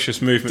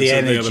ferocious movements the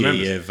of the other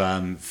members. energy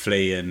of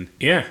Flea and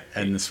Yeah,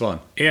 the Swan.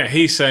 yeah.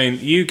 He's saying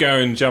you go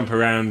and jump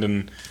around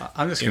and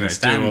I'm just you going know, to do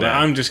stand all there.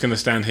 that. I'm just going to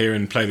stand here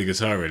and play the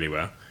guitar really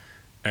well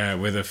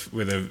with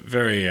a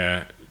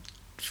very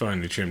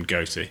finely trimmed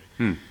goatee,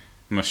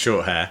 My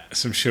short hair.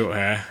 some short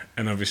hair,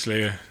 and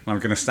obviously I'm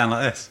going to stand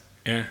like this.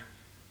 yeah,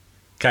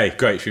 Okay,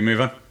 great. Should we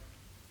move on?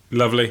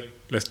 lovely.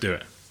 Let's do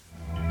it.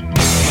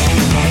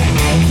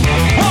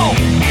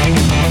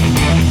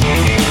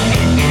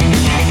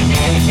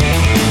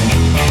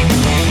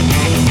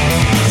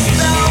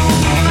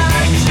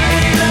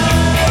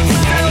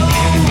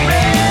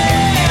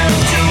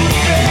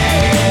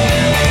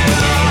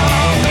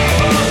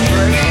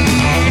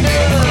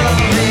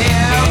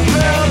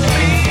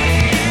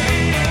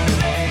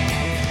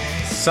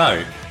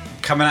 So,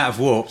 coming out of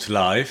Warped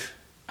live,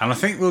 and I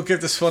think we'll give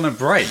the Swan a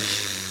break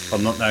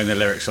on not knowing the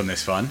lyrics on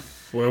this one.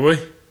 Will we?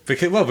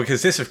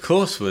 Because this, of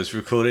course, was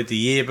recorded the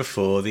year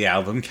before the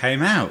album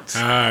came out.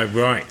 Ah,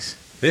 right.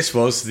 This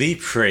was the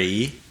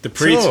pre-tour. The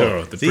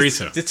pre-tour, the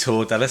pre-tour. The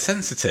Tour de la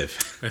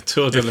Sensitive. A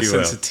Tour de If la you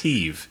will.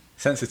 Sensitive,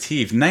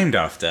 Sensitive, named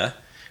after...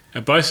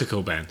 a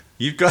bicycle band,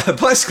 You've got a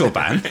bicycle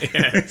band.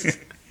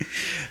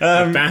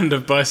 a band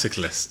of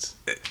bicyclists,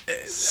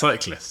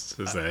 cyclists,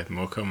 as they're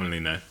more commonly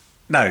known.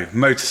 No,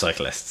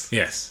 motorcyclists.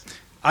 Yes,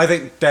 I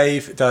think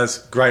Dave does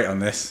great on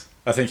this.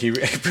 I think he...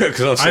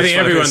 because I think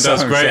everyone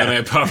does great on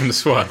it apart from the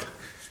Swan.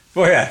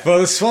 Well, yeah. Well,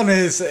 the Swan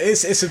is...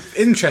 It's an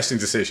interesting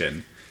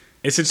decision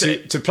It's a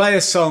to play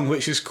a song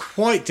which is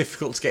quite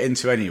difficult to get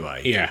into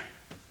anyway. yeah.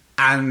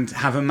 And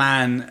have a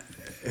man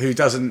who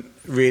doesn't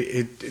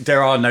really...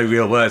 There are no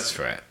real words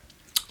for it.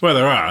 Well,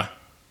 there are.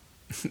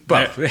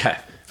 But,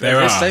 yeah. There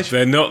at this are. stage,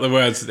 They're not the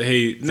words that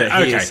he. That he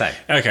okay. is saying.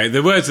 Okay.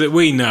 The words that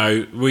we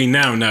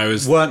now know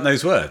as. weren't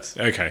those words.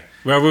 Okay.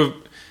 Well,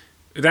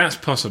 that's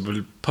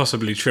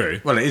possibly true.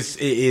 Well, it is...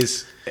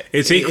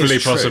 It's it equally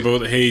is true. possible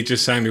that he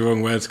just sang the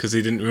wrong words because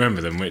he didn't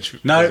remember them. Which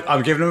No,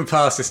 I'm giving him a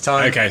pass this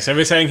time. Okay, so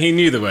we're saying he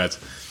knew the words.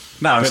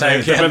 No, I'm But saying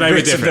they- he but hadn't they were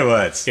written the different.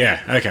 words.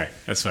 Yeah. Okay,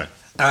 that's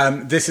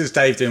fine. This is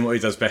Dave doing what he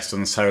does best on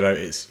the solo.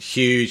 It's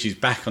huge. He's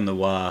back on the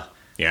wah.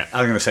 Yeah.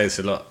 I'm going to say this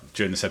a lot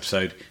during this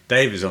episode.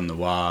 Dave is on the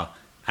wah,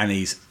 and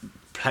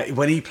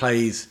when he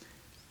plays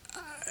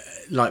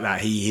like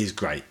that, he is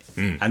great.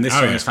 And this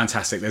Oh, song yeah. is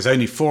fantastic. There's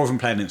only 4 of them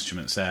playing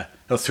instruments there,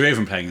 or 3 of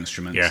them playing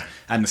instruments, Yeah.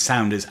 and the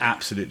sound is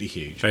absolutely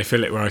huge. They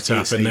fill it right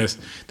up, It's and a-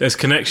 there's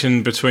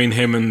connection between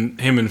him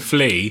and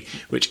Flea,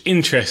 which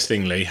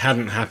interestingly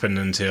hadn't happened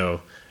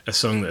until a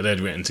song that they'd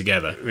written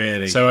together.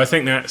 Really? So I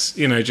think that's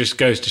just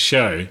goes to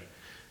show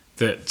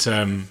that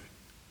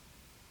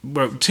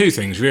well, 2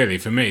 things really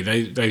for me.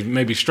 They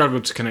maybe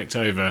struggled to connect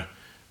over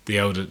the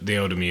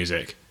older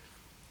music,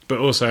 but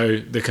also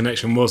the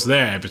connection was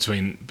there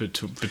between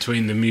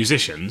the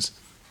musicians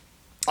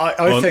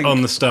I think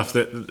on the stuff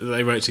that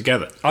they wrote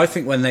together. I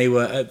think when they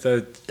were at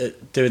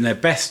doing their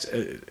best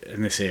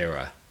in this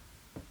era,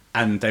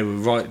 and they were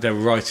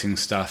writing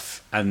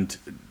stuff, and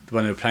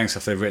when they were playing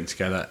stuff they've written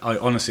together, I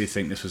honestly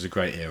think this was a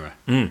great era.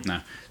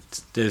 Now,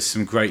 there's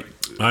some great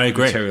I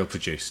agree. material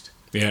produced.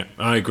 Yeah,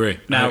 I agree.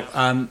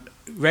 Now,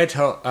 Red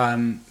Hot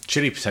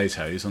Chili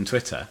Potatoes on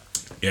Twitter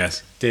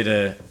Yes. did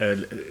a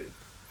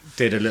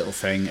little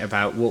thing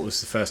about what was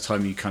the first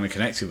time you kind of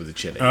connected with the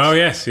Chili's. Oh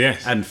yes,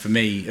 yes. And for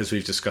me, as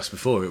we've discussed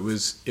before, it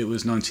was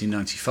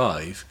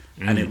 1995,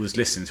 and it was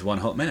listening to One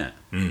Hot Minute.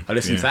 I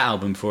listened to that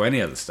album before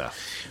any other stuff.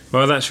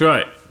 Well, that's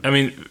right. I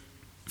mean,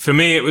 for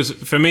me,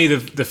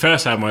 the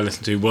first album I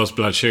listened to was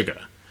Blood Sugar,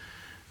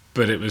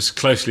 but it was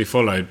closely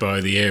followed by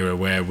the era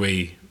where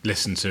we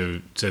listened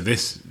to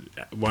this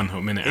One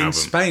Hot Minute In album.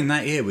 Spain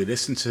that year, we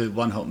listened to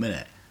One Hot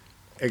Minute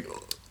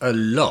a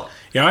lot.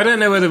 Yeah, I don't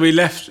know whether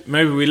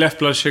maybe we left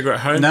Blood Sugar at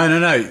home.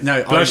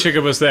 No. Blood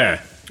Sugar was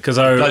there because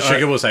Blood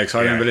Sugar was there because I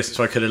yeah. remember listening.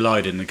 So I could have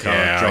lied in the car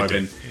Yeah, I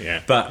driving. did,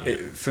 yeah. But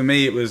for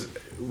me, it was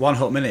One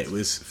Hot Minute.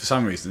 Was for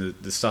some reason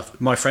the stuff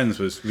my friends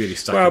was really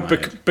stuck. Well, in my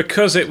head.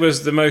 because it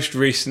was the most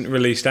recent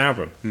released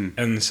album,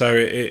 and so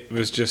it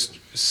was just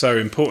so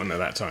important at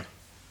that time.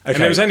 And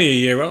Okay. it was only a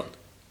year old.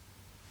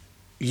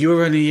 You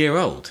were only a year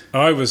old.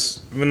 I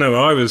was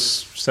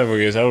several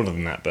years older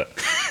than that, but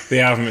the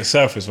album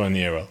itself was 1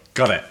 year old.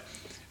 Got it.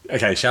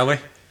 Okay, shall we?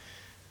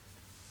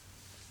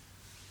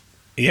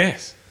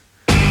 Yes.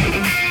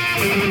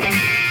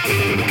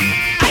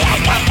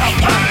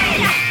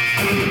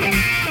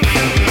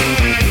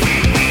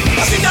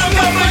 She don't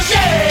go for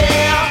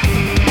share,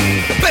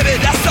 baby,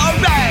 that's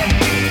alright.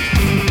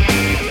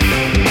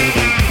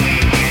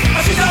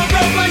 She don't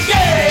go for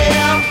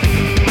share,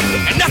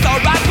 and that's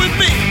alright with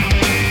me.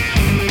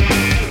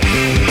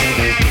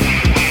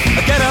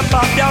 Get up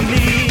off your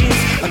knees,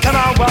 come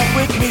on, walk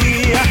with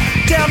me.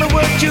 Tell me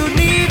what you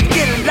need,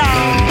 get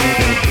along.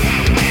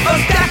 A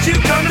statue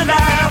come to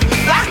life,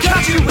 I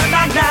cut you with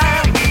my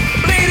knife,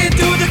 bleeding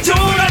through the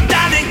tool of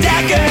Danny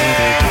Dagger.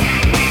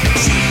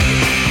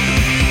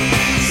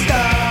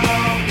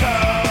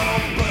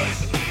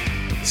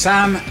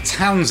 Sam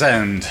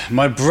Townsend,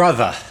 my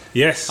brother.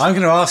 Yes. I'm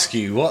going to ask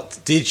you, what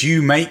did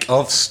you make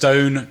of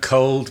Stone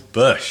Cold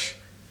Bush?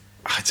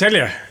 I tell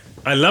you,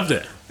 I loved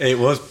it. It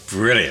was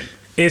brilliant.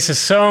 It's a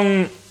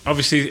song,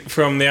 obviously,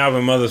 from the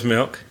album Mother's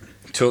Milk.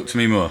 Talk to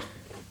me more.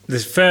 The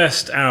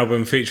first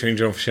album featuring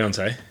John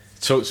Frusciante.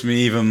 Talk to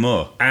me even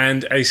more.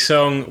 And a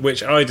song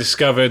which I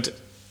discovered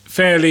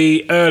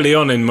fairly early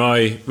on in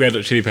my Red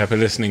Hot Chili Pepper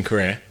listening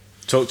career.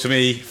 Talk to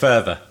me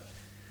further.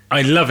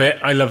 I love it.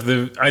 I love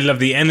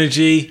the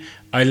energy.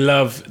 I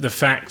love the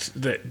fact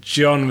that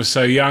John was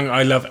so young.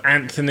 I love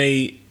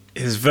Anthony.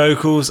 His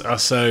vocals are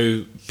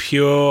so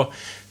pure,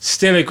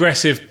 still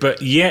aggressive,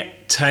 but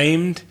yet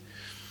tamed.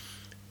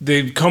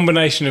 The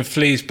combination of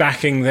Flea's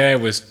backing there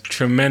was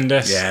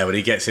tremendous. Yeah, when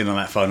he gets in on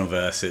that final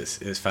verse,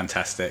 it's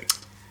fantastic.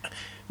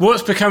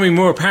 What's becoming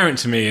more apparent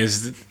to me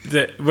is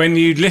that when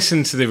you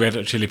listen to the Red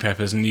Hot Chili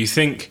Peppers and you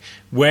think,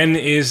 when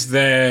is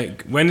their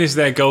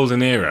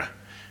golden era?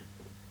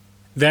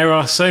 There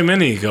are so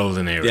many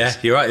golden eras. Yeah,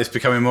 you're right. It's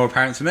becoming more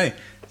apparent to me.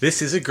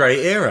 This is a great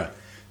era.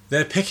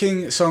 They're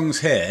picking songs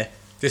here.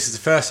 This is the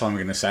first time I'm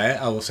going to say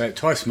it. I will say it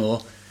twice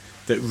more.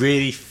 That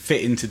really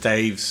fit into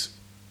Dave's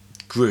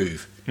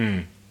groove.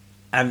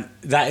 And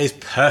that is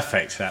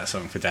perfect, that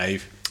song for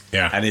Dave.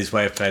 Yeah. And his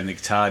way of playing the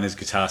guitar and his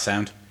guitar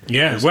sound.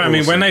 Yeah, It's well, I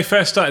mean, when awesome. they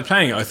first started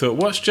playing it, I thought,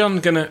 what's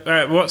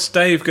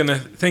Dave gonna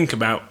think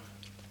about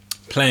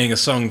playing a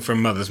song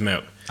from Mother's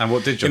Milk? And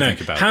what did John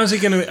think about it? How's he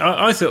gonna?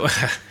 I thought.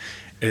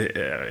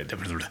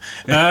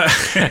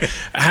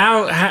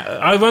 How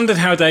I wondered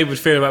how Dave would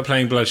feel about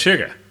playing Blood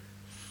Sugar,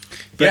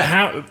 but Yeah.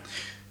 how?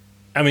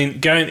 I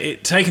mean,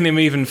 taking him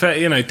even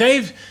further.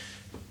 Dave.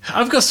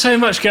 I've got so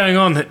much going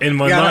on in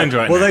my mind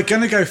right well, now. they're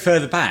going to go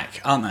further back,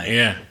 aren't they?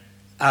 Yeah.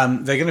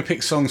 They're going to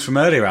pick songs from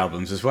earlier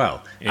albums as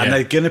well. Yeah. And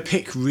they're going to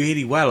pick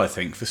really well, I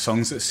think, for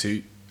songs that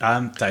suit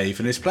Dave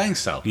and his playing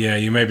style. Yeah,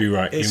 you may be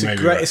right. It's you may a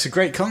be great, right. it's a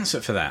great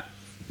concert for that.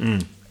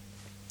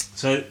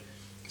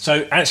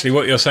 So actually,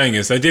 what you're saying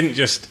is they didn't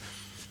just.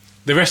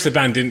 The rest of the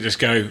band didn't just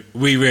go,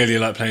 we really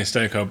like playing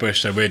Stone Cold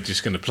Bush, so we're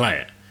just going to play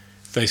it.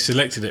 They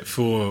selected it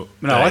for.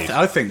 No, Dave.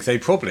 I think there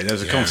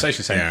was a Yeah,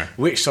 conversation saying yeah.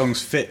 which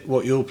songs fit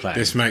what you're playing.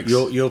 This makes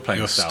your playing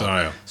your style.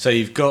 style. So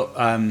you've got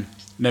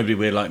Nobody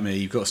Weird Like Me.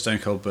 You've got Stone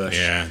Cold Bush.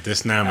 Yeah,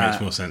 this now makes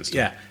more sense to me.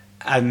 Yeah,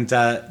 and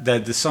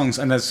the songs,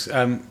 and there's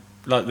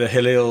like the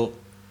Halil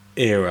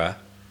era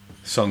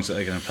songs that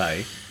they're going to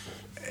play.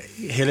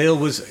 Halil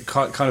was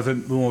kind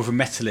of more of a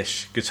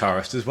metalish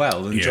guitarist as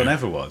well than Yeah. John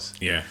ever was.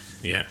 Yeah,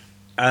 yeah.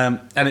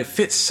 And it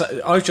fits.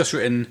 I've just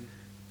written,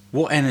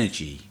 what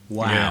energy!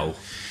 Wow.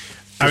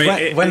 I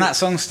mean, when that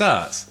song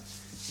starts,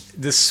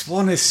 the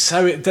Swan is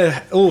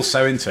they're all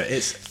so into it.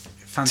 It's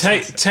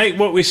fantastic. Take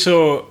what we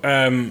saw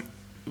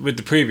with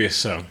the previous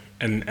song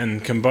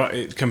and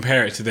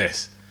compare it to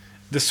this.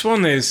 The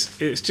Swan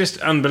it's just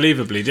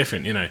unbelievably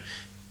different.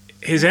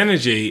 His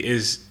energy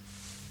is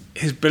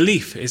his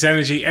belief, his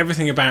energy,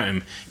 everything about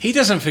him. He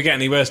doesn't forget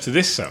any words to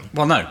this song.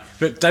 Well, no,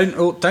 but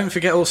don't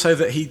forget also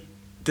that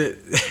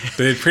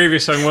The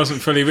previous song wasn't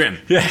fully written.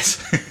 yes.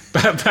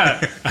 But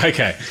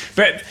okay,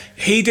 but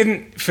he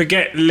didn't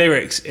forget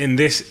lyrics in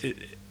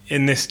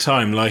this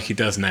time like he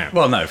does now.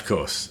 Well, no, of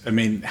course. I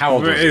mean, how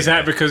old was he? Is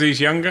that because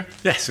he's younger?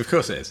 Yes, of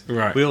course it is.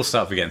 Right. We all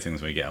start forgetting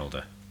things when we get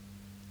older.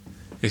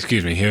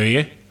 Excuse me, who are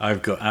you?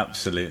 I've got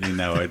absolutely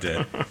no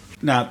idea.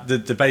 Now,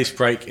 the bass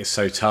break is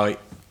so tight.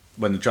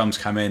 When the drums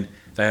come in,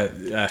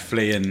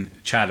 Flea and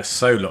Chad are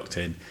so locked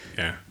in.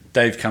 Yeah.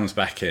 Dave comes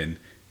back in,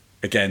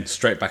 again,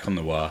 straight back on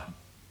the wah.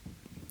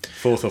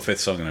 Fourth or fifth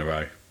song in a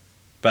row.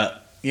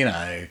 But,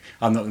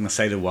 I'm not going to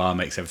say the wah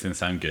makes everything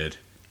sound good.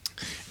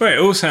 Well, it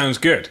all sounds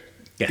good.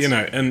 Yes.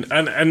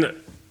 And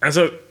as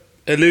I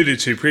alluded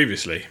to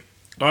previously,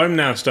 I'm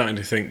now starting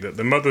to think that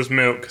the Mother's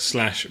Milk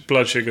 /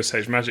 Blood Sugar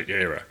Sage Magic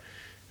era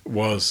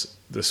was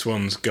the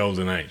Swan's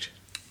golden age.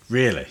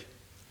 Really?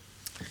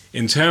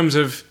 In terms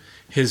of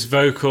his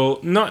vocal,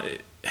 not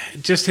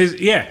just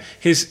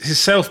his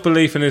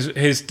self-belief and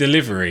his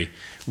delivery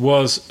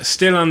was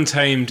still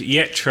untamed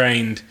yet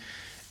trained,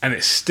 and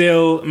it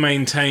still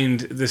maintained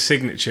the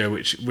signature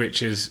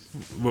which is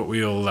what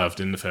we all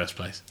loved in the first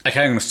place. Okay,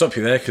 I'm going to stop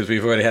you there because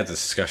we've already had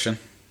this discussion.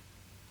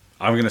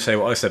 I'm going to say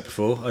what I said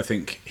before. I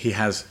think he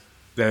has.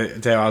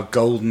 There are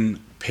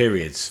golden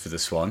periods for the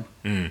Swan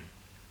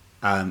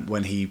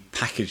when he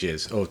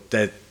packages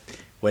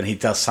when he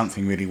does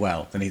something really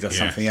well, then he does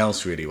something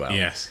else really well.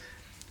 Yes.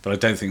 But I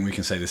don't think we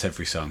can say this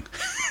every song.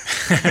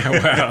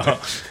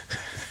 Well,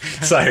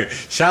 So,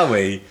 shall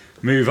we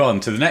move on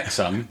to the next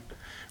song?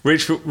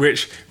 which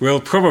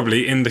will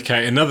probably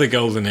indicate another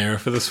golden era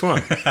for the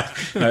Swan.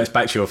 No, it's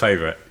back to your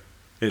favourite.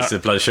 It's the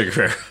Blood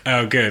Sugar era.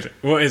 Oh, good.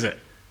 What is it?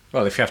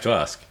 Well, if you have to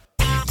ask.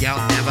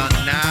 Y'all never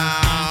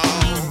know.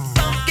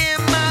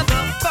 Fucking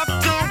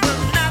motherfucker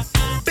will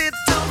not be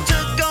told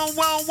to go.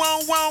 Whoa,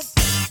 whoa, whoa.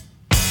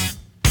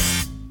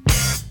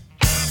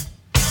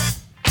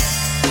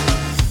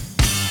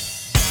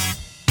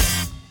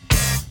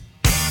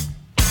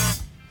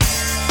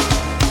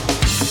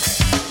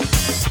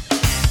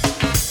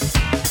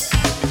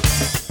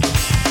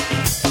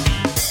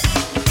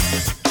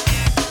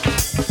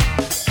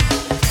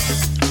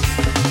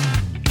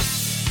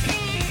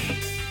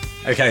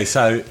 Okay,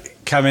 so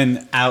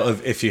coming out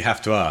of If You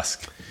Have to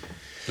Ask,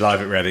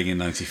 live at Reading in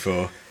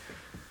 '94.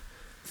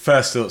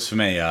 First thoughts for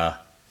me are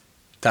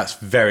that's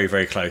very,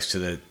 very close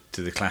to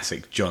the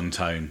classic John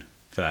tone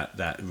for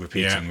that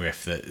repeating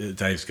riff that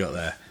Dave's got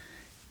there.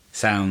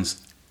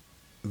 Sounds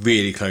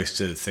really close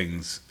to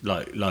things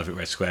like Live at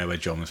Red Square where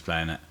John was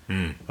playing it.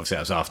 Obviously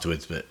that was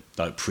afterwards, but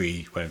like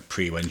pre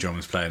when John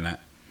was playing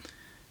that.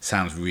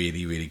 Sounds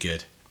really, really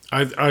good.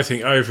 I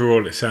think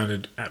overall it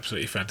sounded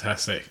absolutely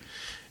fantastic.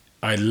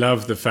 I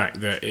love the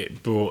fact that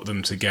it brought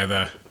them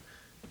together.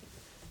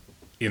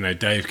 You know,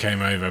 Dave came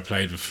over,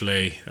 played with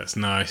Flea. That's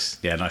nice.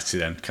 Yeah, nice to see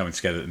them coming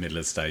together at the middle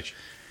of the stage.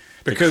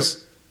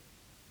 Because,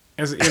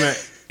 as you know,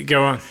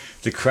 go on.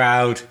 The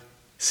crowd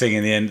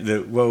singing the end, the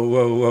whoa,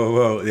 whoa, whoa,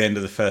 whoa at the end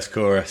of the first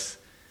chorus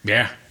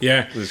Yeah.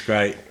 was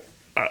great.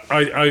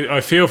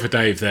 I feel for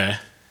Dave there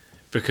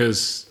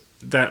because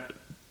that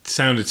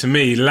sounded to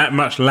me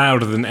much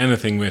louder than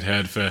anything we'd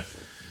heard for,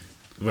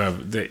 well,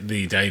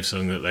 the Dave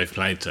song that they've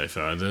played so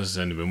far. There's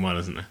only been one,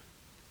 hasn't there?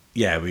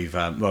 Yeah, we've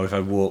had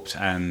Warped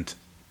and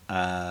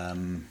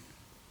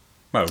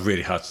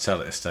really hard to tell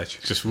at this stage.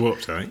 Just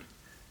Warped, I think.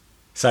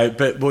 So,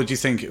 but what do you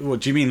think?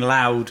 What do you mean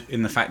loud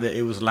in the fact that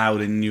it was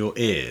loud in your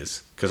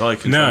ears? Because I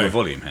control the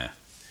volume here.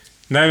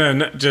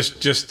 No,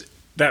 just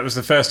that was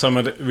the first time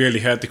I'd really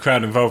heard the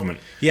crowd involvement.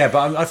 Yeah,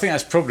 but I think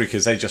that's probably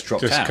because they just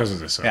dropped out. Just because of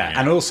the song. Yeah,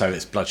 and also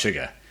it's Blood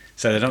Sugar,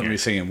 so they're not going to be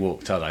singing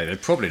Warped, are they? They're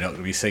probably not going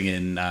to be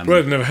singing. Well,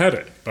 I've never heard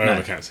it by all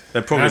accounts.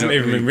 They're probably it hasn't not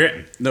even gonna been be-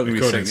 written. Not going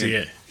to be according singing. to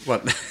you. Well,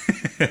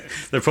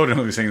 they're probably not going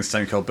to be singing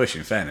Stone Cold Bush.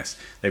 In fairness,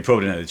 they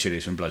probably know the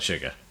Chili's from Blood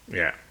Sugar.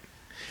 Yeah.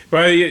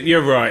 Well,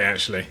 you're right.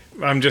 Actually,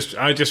 I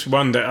just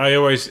wonder. I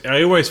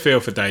always feel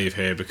for Dave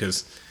here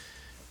because,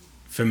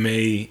 for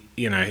me,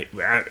 you know,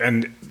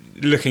 and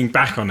looking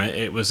back on it,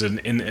 it was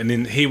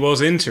he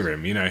was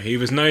interim. You know, he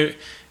was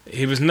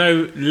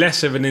no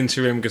less of an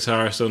interim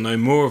guitarist or no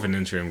more of an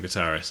interim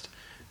guitarist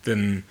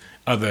than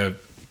other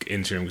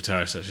interim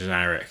guitarists such as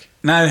Eric.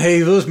 No,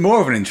 he was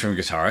more of an interim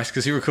guitarist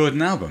because he recorded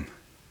an album.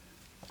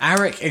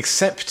 Eric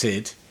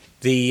accepted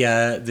the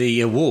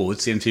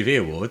awards, the MTV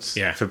awards,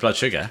 for Blood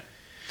Sugar.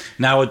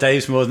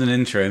 Nowadays, more than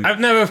interim.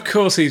 Of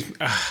course he's.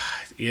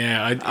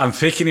 I'm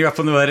picking you up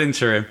on the word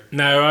interim.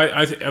 No,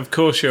 of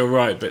course you're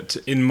right, but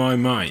in my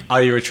mind,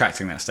 Are you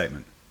retracting that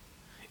statement?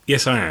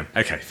 yes, I am.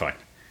 Okay, fine.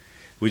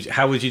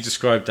 How would you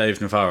describe Dave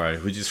Navarro?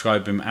 Would you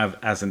describe him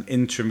as an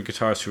interim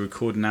guitarist who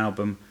recorded an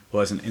album,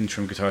 or as an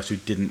interim guitarist who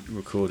didn't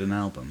record an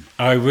album?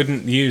 I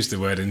wouldn't use the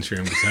word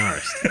interim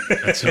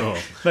guitarist at all.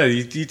 No,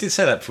 you did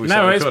say that before.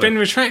 No, it's been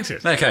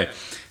retracted. Okay,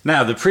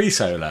 now the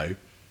pre-solo,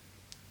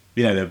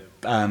 you know,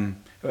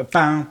 the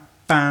bow,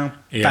 bow,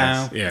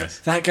 bow. Yes.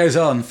 That goes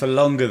on for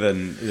longer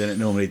than it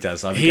normally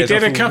does. I mean, it He goes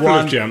did on a for couple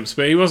one- of jumps,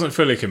 but he wasn't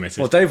fully committed.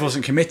 Well, Dave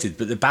wasn't committed,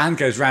 but the band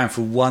goes round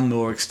for one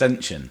more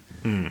extension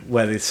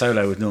where the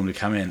solo would normally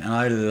come in, and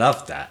I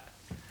loved that.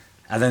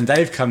 And then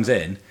Dave comes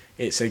in.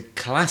 It's a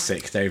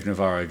classic Dave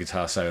Navarro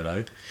guitar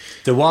solo.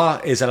 The wah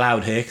is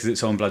allowed here because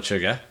it's on Blood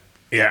Sugar,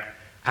 Yeah.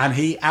 and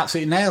he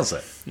absolutely nails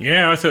it.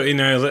 Yeah, I thought he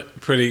nailed it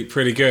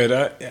pretty good.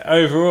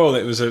 Overall,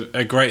 it was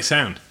a great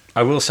sound.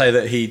 I will say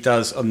that he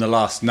does on the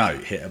last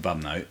note hit a bum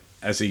note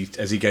as he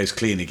goes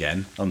clean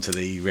again onto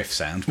the riff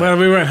sound. Well,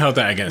 we won't hold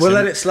that against We'll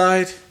him. let it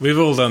slide. We've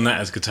all done that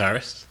as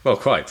guitarists. Well,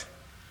 quite.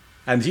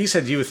 And you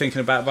said you were thinking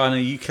about buying a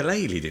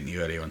ukulele, didn't you,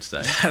 earlier on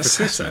today? That's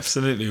for Christmas.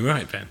 absolutely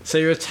right, Ben. So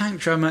you're a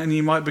tank drummer and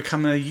you might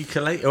become a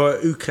ukulele or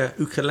a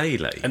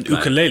ukulele. An player.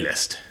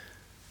 ukulelist.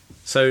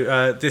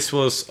 So this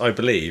was, I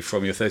believe,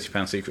 from your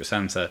 £30 Secret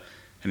Santa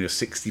and your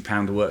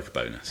 £60 work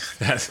bonus.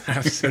 That's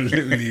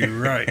absolutely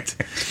right.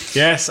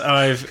 Yes,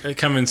 I've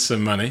come in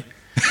some money.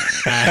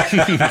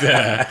 And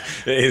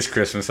It is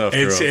Christmas after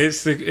all.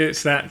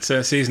 it's that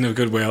season of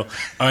goodwill.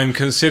 I'm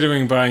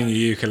considering buying a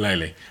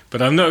ukulele,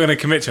 but I'm not going to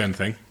commit to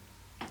anything.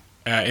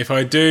 If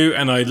I do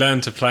and I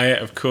learn to play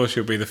it, of course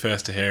you'll be the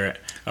first to hear it.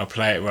 I'll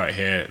play it right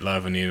here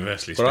live on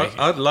Universally Well, Speaking.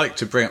 I'd like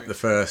to bring up the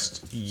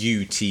first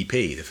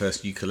UTP, the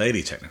first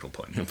ukulele technical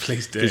point.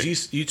 Please do.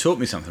 Because you taught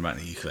me something about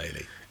the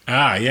ukulele.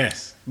 Ah,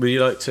 yes. Would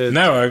you like to...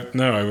 No,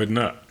 I would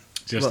not.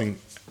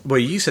 Well,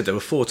 you said there were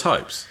 4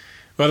 types.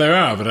 Well, there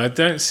are, but I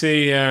don't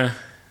see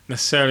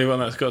necessarily what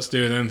that's got to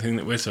do with anything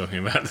that we're talking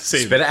about this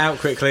evening. Spit it out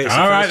quickly. It's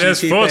All the right,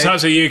 first there's GT 4 bit.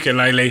 types of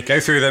ukulele. Go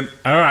through them.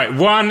 All right,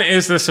 1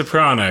 is the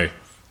soprano.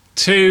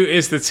 2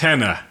 is the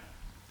tenor.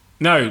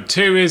 No,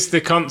 2 is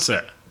the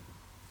concert.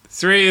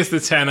 3 is the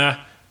tenor.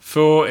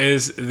 4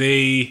 is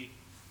the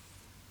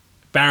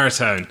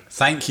baritone.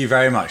 Thank you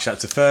very much.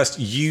 That's the first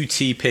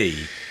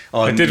UTP.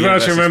 I did well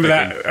to remember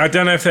that. I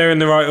don't know if they're in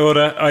the right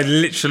order. I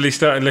literally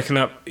started looking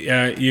up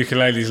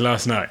ukuleles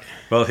last night.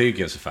 Well, who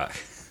gives a fuck?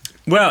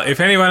 Well, if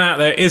anyone out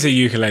there is a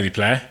ukulele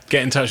player,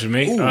 get in touch with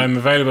me. Ooh. I'm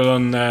available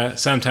on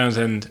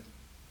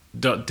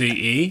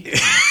samtownsend.de.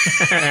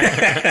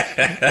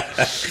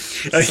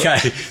 Okay,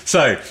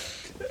 so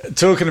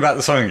talking about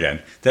the song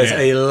again, there's Yeah.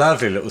 a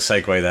lovely little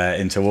segue there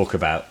into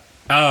Walkabout.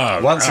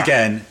 Oh, Once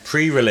again,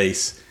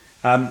 pre-release.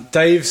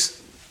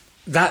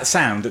 That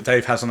sound that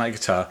Dave has on that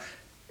guitar,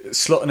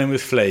 slotting in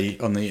with Flea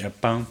on the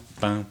bum,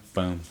 bum,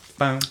 bum,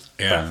 bum,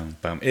 Yeah. bum,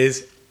 bum,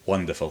 is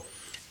wonderful.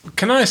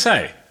 Can I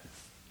say,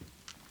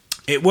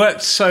 it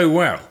worked so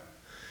well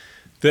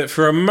that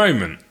for a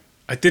moment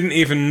I didn't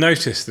even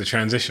notice the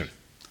transition.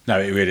 No,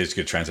 it really is a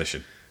good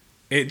transition.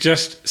 It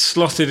just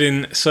slotted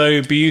in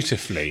so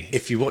beautifully.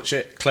 If you watch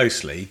it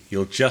closely,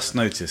 you'll just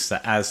notice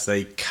that as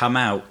they come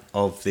out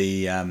of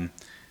the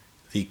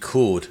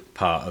chord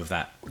part of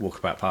that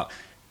Walkabout part,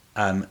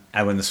 and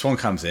when the swan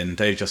comes in,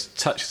 Dave just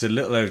touches a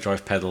little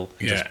overdrive pedal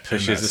and Yeah, just and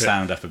pushes the that's it.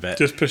 sound up a bit.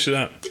 Just push it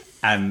up.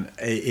 And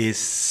it is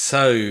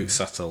so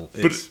subtle.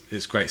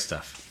 It's great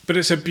stuff. But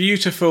it's a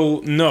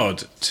beautiful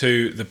nod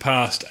to the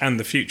past and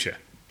the future.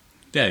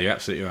 Yeah, you're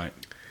absolutely right.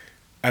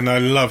 And I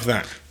love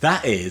that.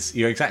 That is,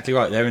 you're exactly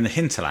right. They're in the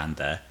hinterland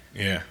there.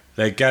 Yeah.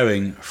 They're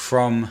going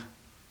from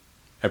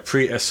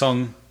a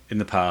song in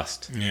the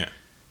past Yeah.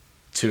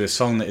 to a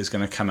song that is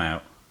going to come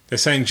out. They're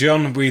saying,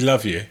 John, we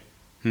love you.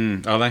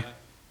 Are they?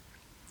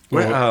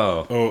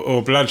 Or,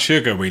 or Blood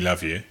Sugar, we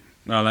love you.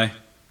 Are they?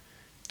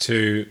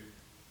 To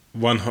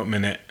One Hot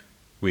Minute,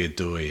 We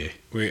adore you.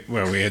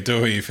 we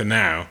adore you for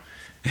now.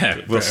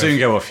 Yeah, we'll soon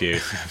go off you.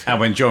 And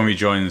when John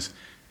rejoins,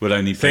 we'll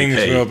only play Things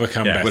P. will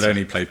become We'll better.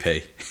 only play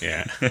P.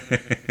 Yeah.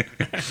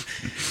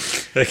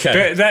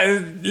 Okay.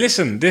 But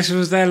listen, this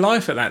was their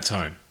life at that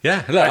time.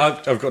 Yeah,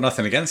 look, I've got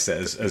nothing against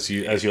it as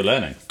you're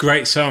learning.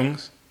 Great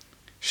songs.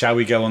 Shall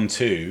we go on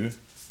to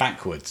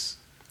Backwards?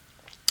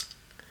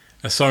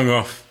 A song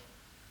off.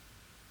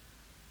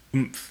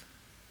 Oomph.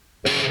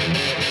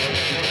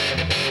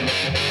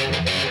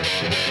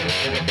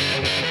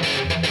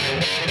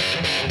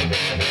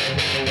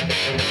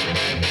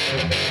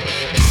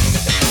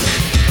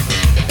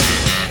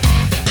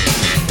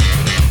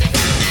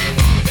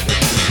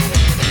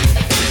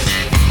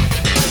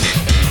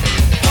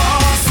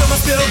 Summer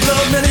spilled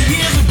blood many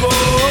years ago.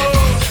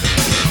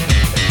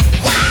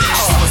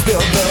 Wow. Summer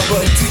spilled blood,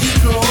 but did you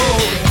know?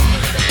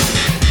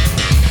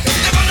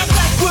 And on the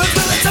backwoods,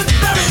 the little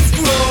berries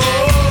grow.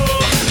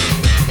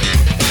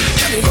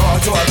 Can you go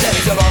to a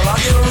days of a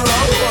rock and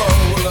roll?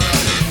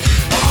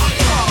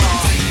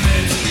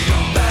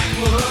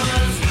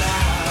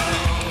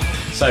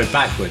 So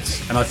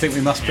Backwards, and I think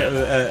we must put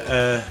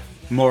a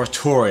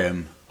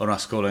moratorium on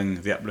us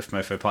calling the Uplift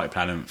Mofo Party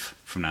Plan Oomph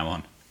from now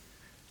on.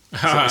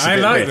 it's a I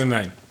bit like weird. the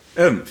name.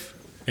 Oomph.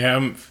 Yeah,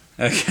 oomph.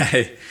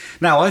 Okay.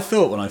 Now I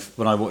thought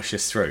when I watched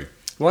this through,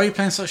 why are you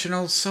playing such an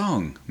old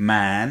song,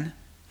 man?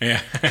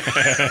 Yeah.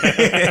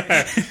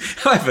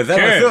 However, then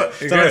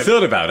I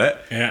thought about it,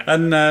 Yeah.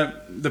 and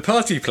the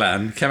Party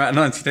Plan came out in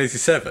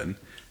 1987,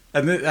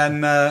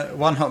 and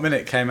One Hot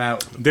Minute came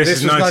out. This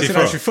is was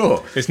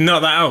 1994. It's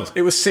not that old.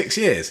 It was 6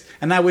 years,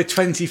 and now we're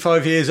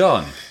 25 years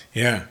on.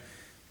 Yeah.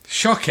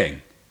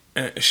 Shocking.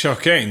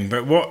 Shocking.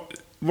 But what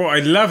I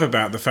love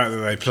about the fact that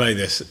they play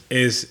this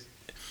is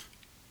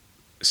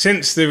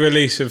since the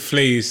release of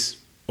Flea's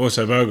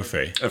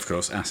autobiography, Of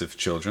course, Acid for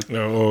Children.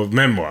 or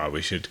memoir,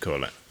 we should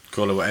call it,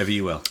 Call it whatever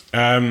you will.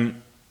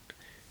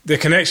 the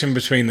connection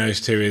between those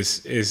two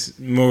is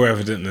more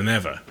evident than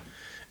ever.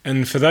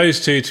 And for those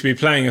two to be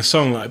playing a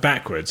song like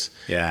Backwards,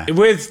 Yeah.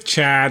 with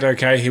Chad,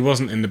 okay, he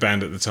wasn't in the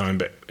band at the time,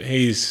 but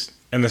he's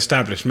an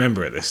established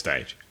member at this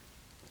stage.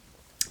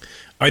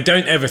 I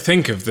don't ever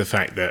think of the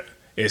fact that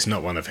it's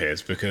not one of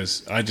his,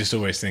 because I just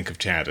always think of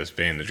Chad as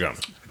being the drummer.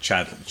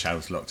 Chad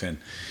was locked in.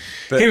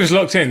 He was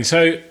locked in,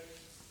 so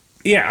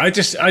yeah, I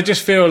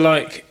just feel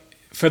like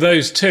for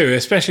those two,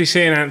 especially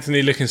seeing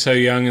Anthony looking so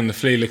young and the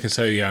Flea looking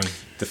so young,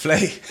 The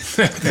Flea.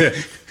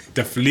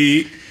 the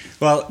Flea.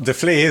 Well, the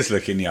Flea is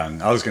looking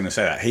young. I was going to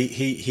say that.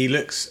 He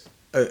looks,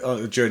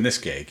 during this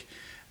gig,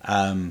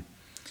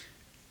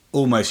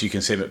 almost you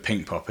can see him at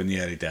Pink Pop in the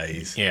early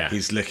days. Yeah.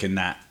 He's looking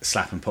that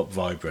slap and pop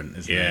vibrant,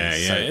 isn't Yeah, he?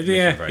 He's yeah,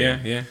 looking very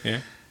young. yeah.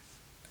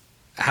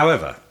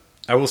 However,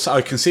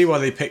 I can see why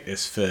they picked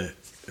this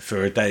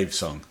for a Dave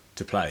song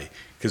to play,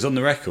 because on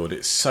the record,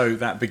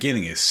 that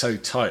beginning is so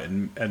tight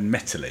and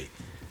metally.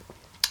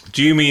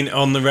 Do you mean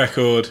on the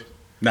record,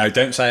 No,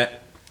 don't say it.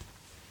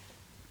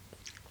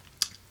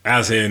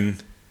 as in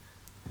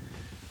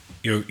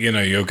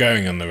you're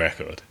going on the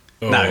record?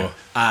 Or, No.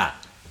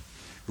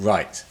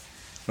 Right.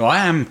 Well,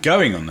 I am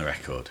going on the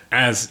record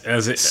as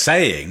it.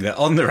 saying that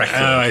on the record.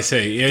 Oh, I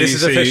see. Yeah, This you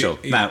is see- official.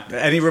 Now,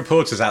 any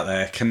reporters out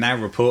there can now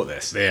report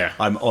this. Yeah.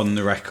 I'm on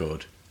the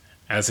record.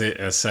 as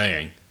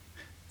saying.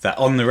 That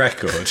on the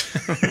record,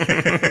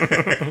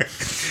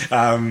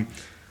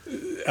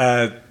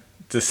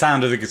 the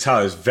sound of the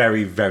guitar is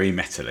very, very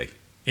metally.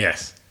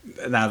 Yes.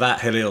 Now,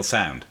 that Halil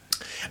sound,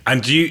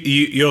 And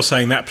you're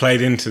saying that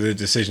played into the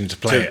decision to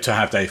play it. to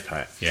have Dave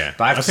play it. Yeah.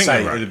 But I have I to think say,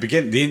 you're right. at the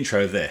beginning, the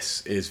intro of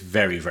this is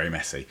very, very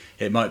messy.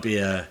 It might be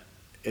a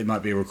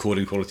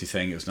recording quality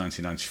thing. It was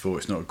 1994.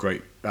 It's not a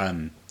great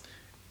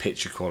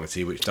picture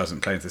quality, which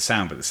doesn't play into the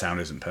sound, but the sound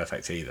isn't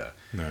perfect either.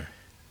 No.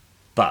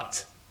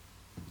 But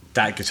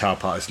that guitar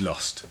part is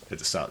lost at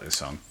the start of the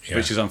song, Yeah.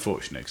 which is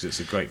unfortunate because it's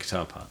a great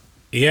guitar part.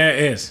 Yeah,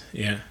 it is.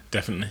 Yeah,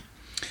 definitely.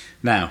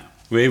 Now,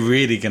 we're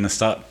really going to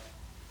start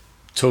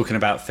talking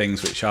about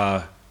things which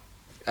are,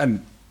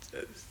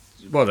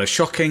 they're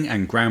shocking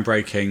and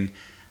groundbreaking.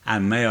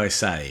 And may I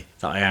say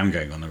that I am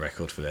going on the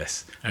record for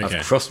this. Okay.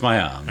 I've crossed my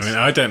arms. I mean,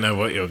 I don't know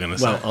what you're going to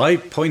say. Well, I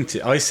paused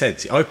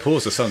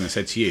the song and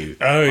said to you,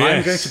 Oh, I'm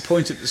yes. going to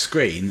point at the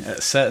screen at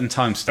a certain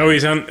timestamp. Oh,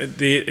 he's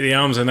the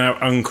arms are now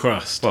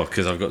uncrossed. Well,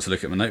 because I've got to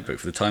look at my notebook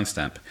for the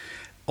timestamp.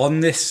 On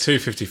this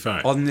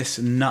 2:55. on this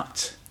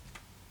nut.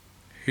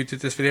 Who did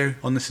this video?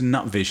 On this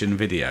Nut Vision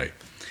video,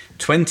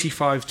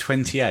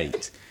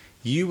 25:28,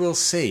 you will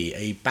see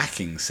a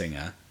backing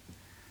singer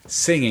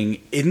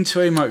singing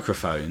into a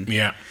microphone.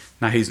 Yeah.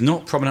 Now he's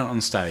not prominent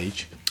on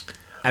stage.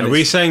 Are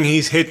we saying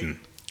he's hidden?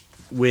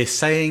 We're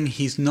saying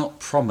he's not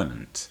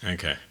prominent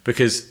Okay.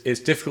 because it's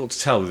difficult to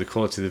tell with the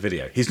quality of the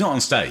video. He's not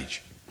on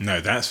stage.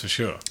 No, that's for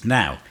sure.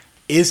 Now,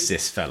 is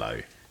this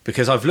fellow?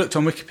 Because I've looked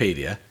on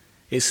Wikipedia,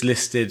 it's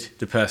listed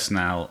the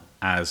personnel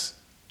as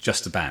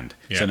just a band,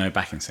 so Yeah. no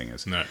backing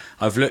singers. No.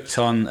 I've looked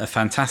on a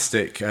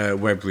fantastic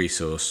web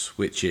resource,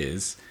 which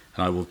is,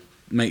 and I will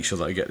make sure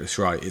that I get this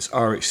right, it's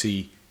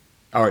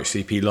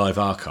RHCP Live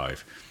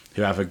Archive,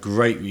 who have a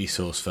great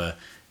resource for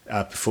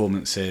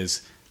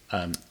performances,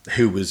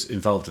 who was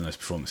involved in those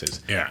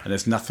performances. Yeah. And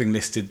there's nothing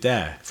listed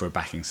there for a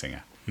backing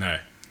singer. No.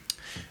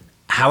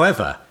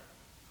 However,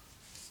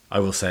 I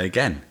will say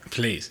again,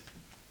 Please.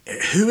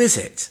 who is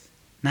it?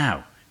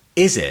 Now,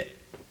 is it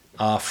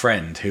our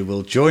friend who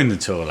will join the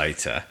tour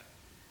later?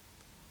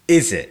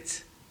 Is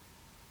it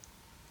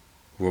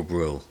Rob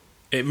Rule?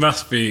 It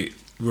must be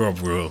Rob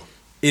Rule.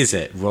 Is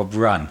it Rob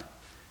Run?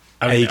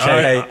 I mean,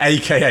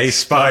 AKA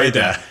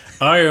Spider.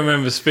 I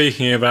remember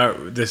speaking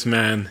about this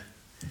man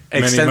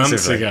many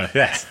months ago.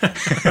 Yes.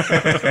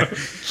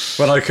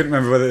 Well, I couldn't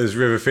remember whether it was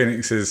River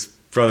Phoenix's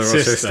brother or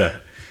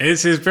sister.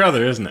 It's his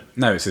brother, isn't it?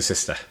 No, it's his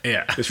sister.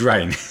 Yeah. It's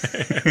Rain.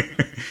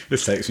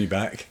 This takes me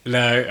back.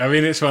 No, I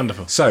mean, it's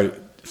wonderful. So,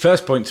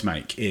 first point to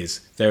make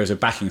is there is a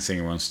backing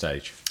singer on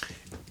stage.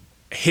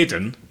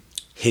 Hidden.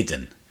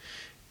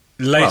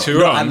 Well, Later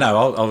not- on.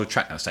 No, I'll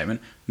retract that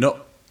statement.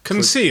 Not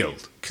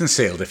Concealed.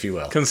 concealed, if you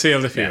will.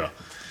 Concealed, if you Yeah.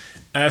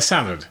 will.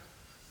 Salad.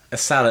 A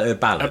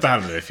ballad. A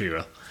ballad, if you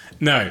will.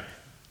 No.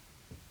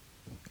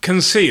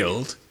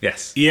 Concealed,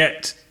 Yes.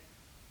 yet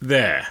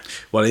there.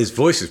 Well, his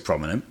voice is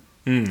prominent.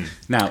 Hmm.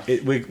 Now,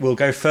 we'll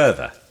go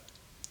further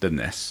than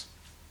this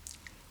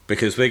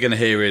because we're going to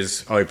hear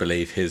I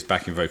believe, his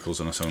backing vocals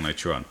on a song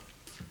later on.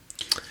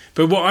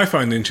 But what I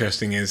find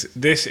interesting is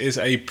this is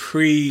a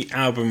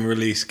pre-album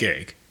release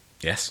gig,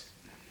 Yes.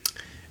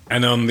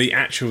 and on the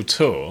actual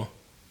tour,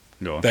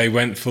 Go on. they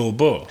went full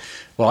bore.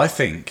 Well, I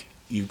think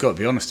you've got to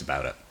be honest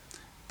about it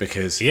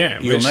because Yeah,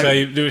 you'll which know-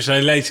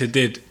 they later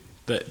did.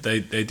 That they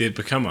did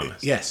become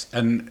honest. Yes,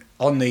 and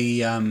on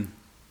the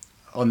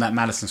on that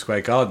Madison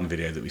Square Garden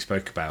video that we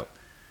spoke about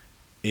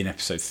in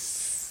episode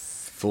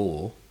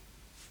 4,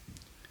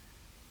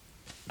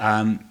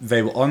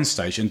 they were on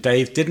stage and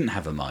Dave didn't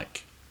have a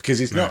mic because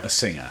he's not No. a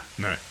singer.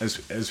 No.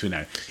 as we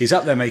know, he's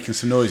up there making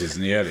some noises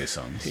in the earlier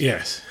songs.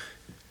 Yes.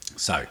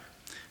 So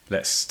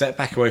let's step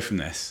back away from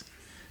this.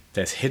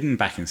 There's hidden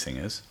backing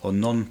singers or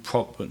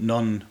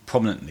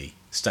non-prominently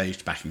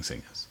staged backing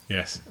singers,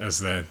 Yes, as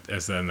they're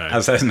known.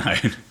 as they're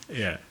known,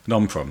 Yeah.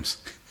 non-proms,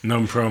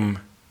 Non-prom.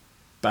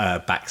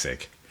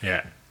 backsig.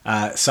 Yeah.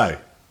 So,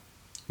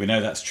 we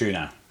know that's true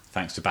now,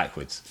 thanks to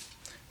Backwards.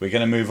 We're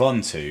going to move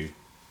on to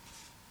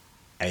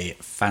a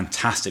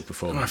fantastic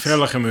performance. I feel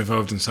like I'm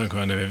involved in some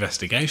kind of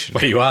investigation.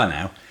 Well, you are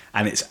now,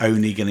 and it's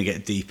only going to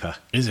get deeper.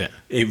 Is it?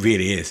 It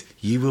really is.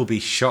 You will be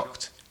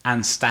shocked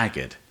and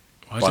staggered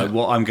Why by don't-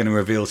 what I'm going to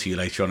reveal to you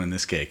later on in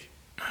this gig.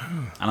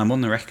 Oh. And I'm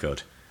on the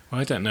record. Well,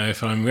 I don't know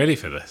if I'm ready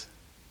for this.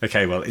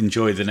 Okay, well,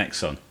 enjoy the next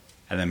song,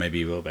 and then maybe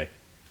you will be.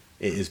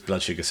 It is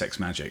Blood Sugar Sex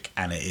Magic,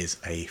 and it is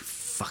a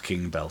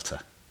fucking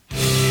belter.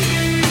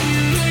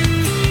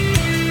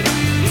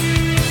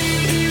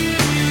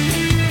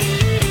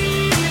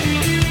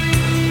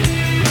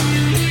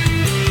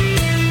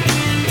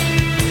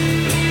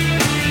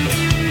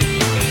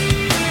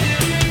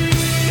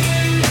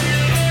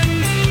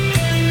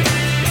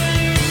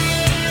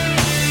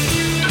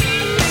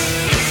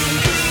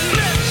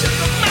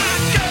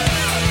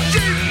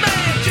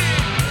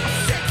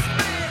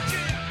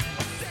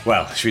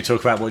 Well, should we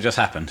talk about what just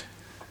happened?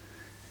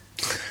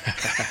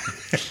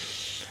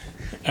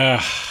 Okay,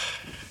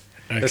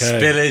 The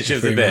spillage of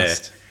if the we beer.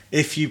 must.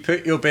 If you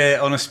put your beer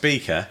on a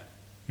speaker,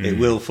 it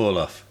will fall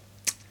off.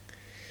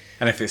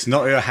 And if it's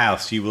not your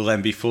house, you will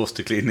then be forced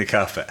to clean the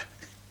carpet.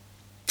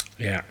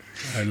 Yeah,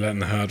 I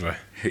learned the hard way.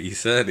 You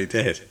certainly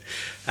did.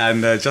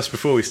 And just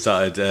before we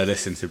started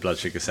listening to Blood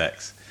Sugar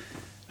Sex,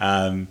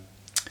 our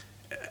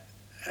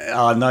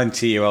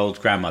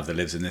 90-year-old grandmother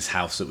lives in this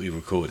house that we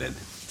record in.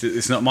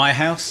 It's not my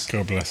house.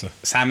 God bless her.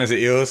 Sam, is it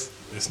yours?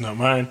 It's not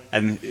mine.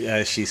 And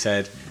she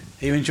said,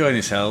 "Are you enjoying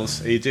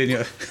yourselves? Are you doing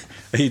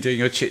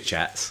your chit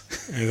chats?"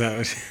 Is that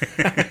what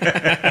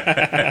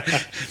I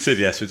said,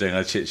 "Yes, we're doing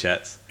our chit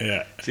chats."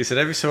 Yeah. She said,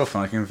 "Every so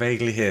often I can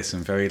vaguely hear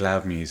some very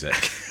loud music."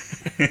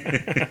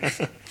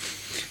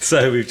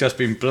 So we've just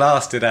been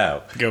blasted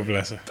out. God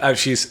bless her. Oh,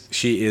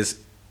 she is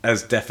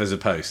as deaf as a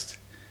post.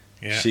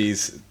 Yeah.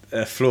 She's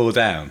a floor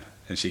down,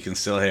 and she can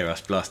still hear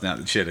us blasting out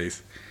the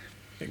chilies.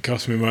 It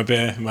cost me my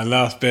beer, my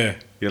last beer.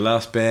 Your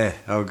last beer,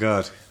 oh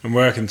God. I'm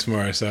working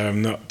tomorrow, so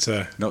I'm not.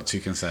 Not too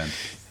concerned.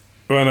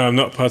 Well, no, I'm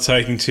not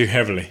partaking too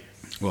heavily.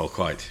 Well,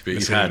 quite, but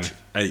This you've had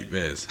evening. 8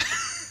 beers.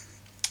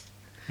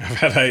 I've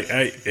had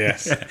eight.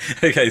 Yes.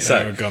 Okay, so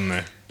I've gone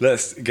there.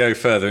 let's go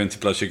further into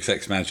Blood Sugar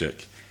Sex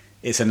Magic.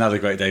 It's another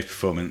great Dave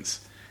performance.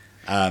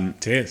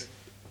 Cheers.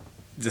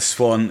 The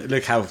Swan,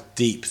 look how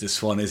deep the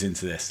Swan is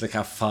into this. Look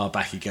how far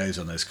back he goes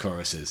on those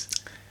choruses.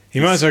 He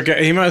might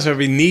as well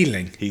be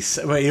kneeling. He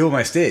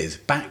almost is,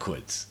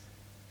 backwards.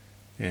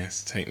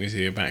 Yes, take me to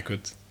you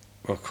backwards.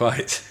 Well,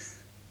 quite.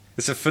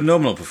 It's a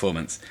phenomenal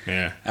performance.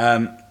 Yeah.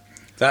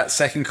 That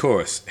second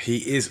chorus, he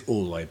is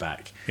all the way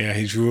back. Yeah,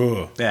 he's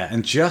raw. Yeah,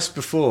 and just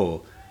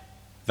before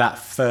that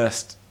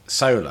first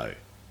solo,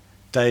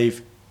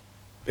 Dave,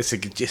 it's a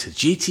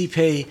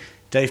GTP,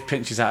 Dave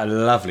pinches out a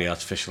lovely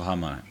artificial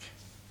harmonic.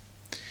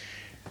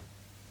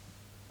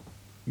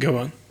 Go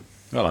on.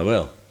 Well, I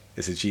will.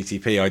 It's a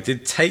GTP. I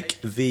did take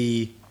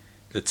the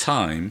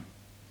time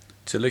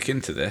to look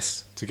into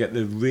this to get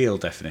the real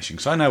definition,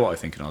 because I know what I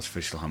think an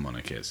artificial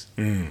harmonic is.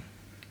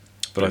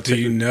 But do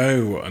you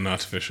know what an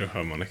artificial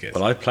harmonic is?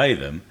 Well, I play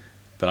them,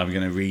 but I'm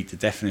going to read the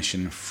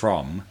definition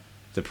from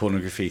the Porno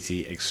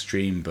Graffiti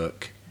Extreme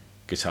Book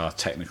Guitar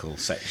Technical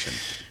section.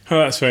 Oh,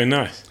 that's very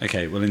nice.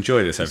 Okay, well,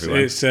 enjoy this, everyone.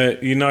 It's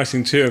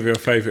uniting two of your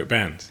favourite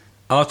bands.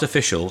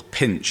 Artificial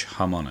pinch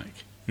harmonic.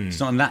 It's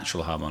not a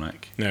natural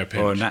harmonic. No,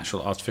 pinch. Or a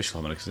natural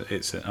artificial harmonic.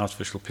 It's an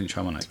artificial pinch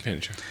harmonic.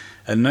 Pincher.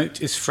 A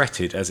note is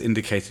fretted as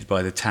indicated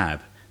by the tab,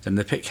 then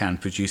the pick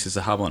hand produces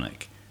a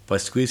harmonic by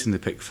squeezing the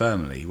pick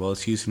firmly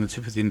whilst using the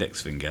tip of the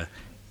index finger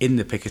in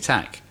the pick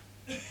attack.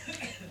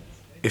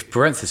 If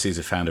parentheses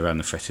are found around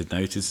the fretted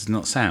note, it is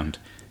not sound.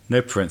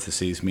 No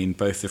parentheses mean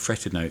both the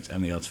fretted note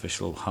and the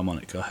artificial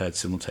harmonic are heard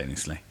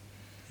simultaneously.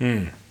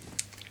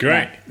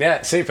 Great.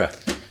 Yeah, super.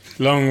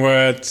 Long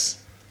words.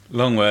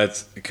 Long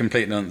words,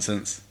 complete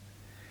nonsense.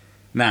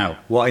 Now,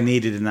 what I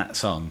needed in that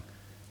song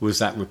was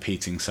that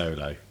repeating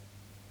solo.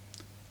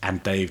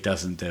 And Dave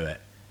doesn't do it.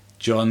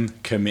 John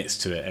commits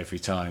to it every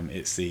time.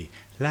 It's the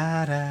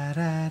la da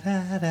da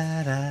da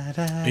da da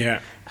da.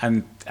 Yeah.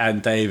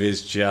 And Dave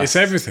is just... It's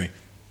everything.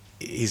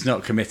 He's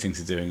not committing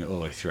to doing it all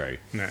the way through.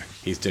 No.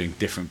 He's doing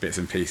different bits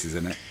and pieces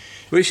in it.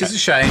 Which is a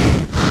shame.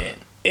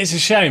 It's a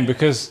shame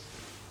because,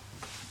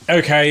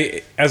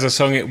 okay, as a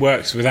song it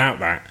works without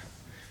that.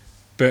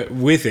 But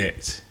with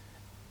it,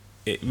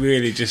 it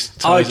really just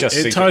ties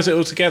it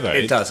all together.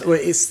 It does. Well,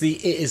 it is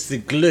the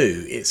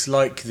glue. It's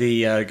like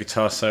the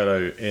guitar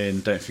solo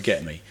in "Don't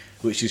Forget Me,"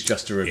 which is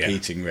just a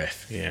repeating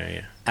riff.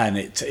 Yeah.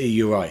 And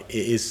you're right.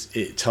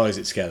 It ties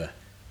it together.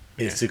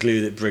 It's the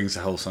glue that brings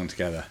the whole song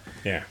together.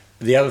 Yeah.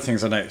 The other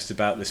things I noticed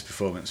about this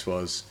performance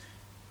was,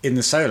 in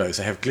the solos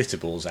they have glitter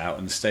balls out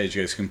and the stage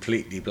goes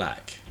completely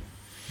black.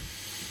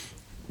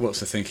 What's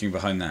the thinking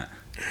behind that?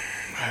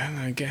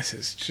 I guess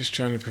it's just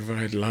trying to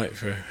provide light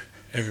for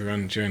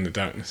everyone during the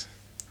darkness.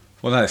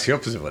 Well, no, it's the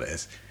opposite of what it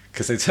is,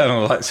 because they turn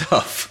all the lights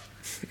off.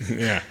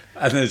 Yeah.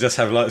 And they just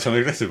have lights on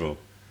the glitter ball.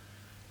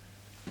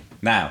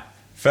 Now,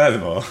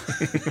 furthermore,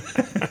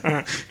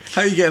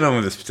 how are you getting on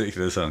with this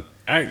particular song?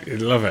 I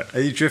love it. Are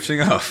you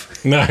drifting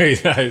off? No,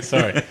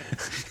 sorry.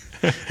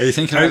 Are you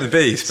thinking about the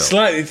beer you spilled?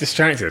 Slightly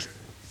distracted.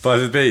 By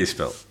the beer you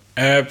spilled?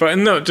 But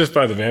not just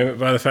by the beer, but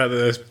by the fact that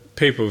there's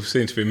people who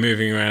seem to be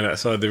moving around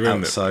outside the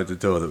room. Outside the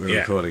door that we're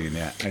recording in,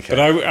 yeah. Okay. But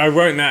I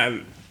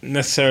won't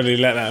necessarily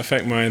let that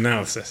affect my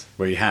analysis.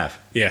 Well, you have.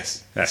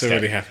 Yes, that's Okay.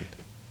 already happened.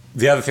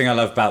 The other thing I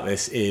love about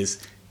this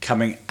is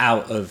coming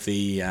out of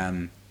the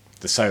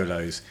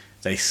solos,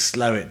 they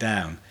slow it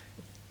down.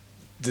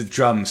 The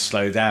drums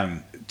slow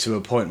down to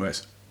a point where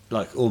it's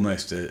like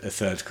almost a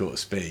third quarter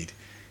speed.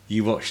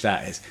 You watch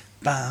that, it's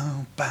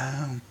bam,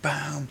 bam,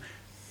 bam,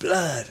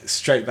 blood,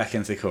 straight back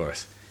into the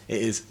chorus.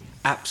 It is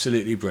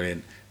absolutely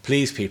brilliant.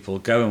 Please, people,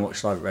 go and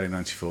watch Live at Reading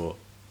 94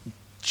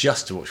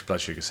 just to watch Blood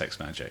Sugar Sex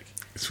Magic.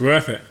 It's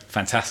worth it,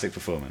 Fantastic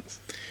performance.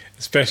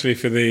 especially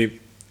for the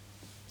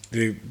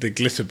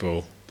glitter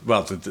ball.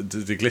 Well,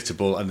 the glitter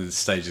ball under the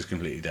stage is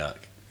completely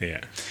dark.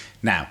 Yeah.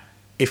 Now,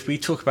 if we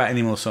talk about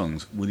any more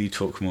songs, will you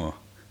talk more?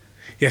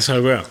 Yes, I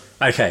will.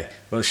 Okay,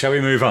 well, shall we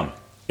move on?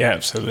 Yeah,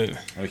 absolutely.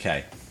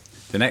 Okay.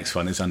 The next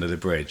one is Under the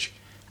Bridge.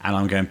 And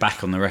I'm going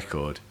back on the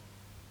record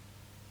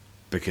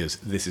because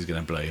this is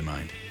going to blow your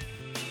mind.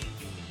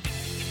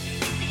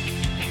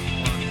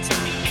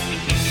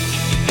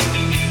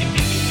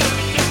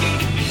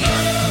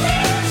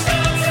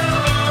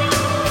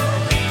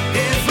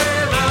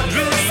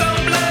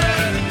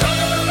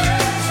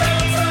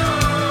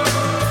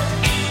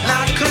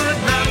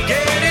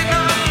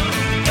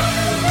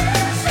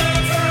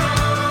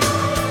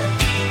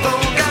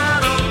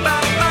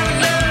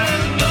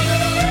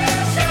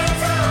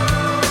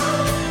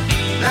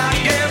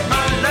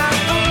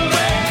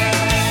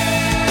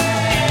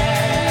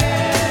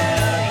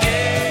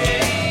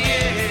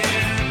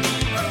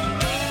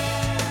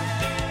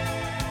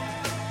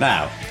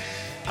 Now,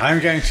 I'm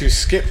going to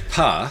skip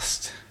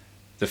past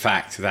the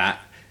fact that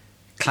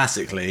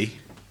classically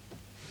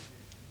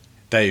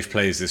Dave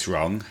plays this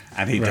wrong,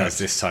 and he does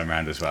this time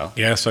round as well.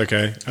 Yes,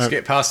 okay.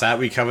 Skip past that.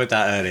 We covered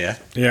that earlier.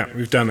 Yeah,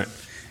 we've done it.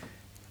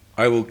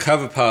 I will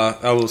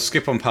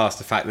skip on past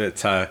the fact that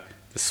the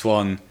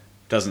Swan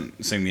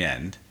doesn't sing the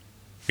end.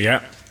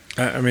 Yeah.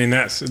 I mean,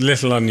 that's a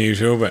little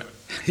unusual, but...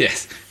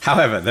 Yes.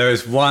 However, there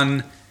is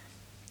one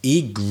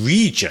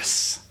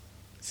egregious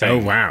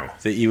thing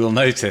that you will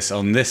notice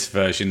on this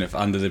version of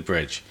Under the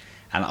Bridge.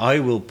 And I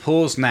will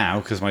pause now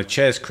because my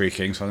chair's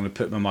creaking, so I'm going to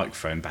put my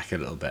microphone back a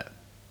little bit.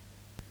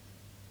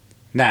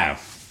 Now,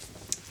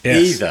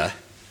 either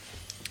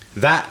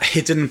that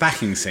hidden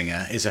backing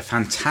singer is a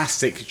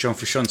fantastic John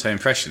Frusciante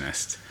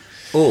impressionist,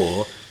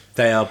 or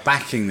they are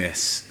backing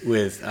this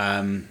with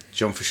John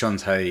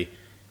Frusciante,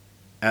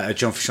 a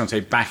John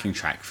Frusciante backing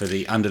track for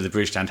the Under the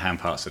Bridge downtown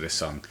parts of this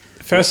song.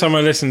 First time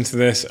I listened to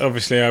this,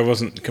 obviously I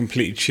wasn't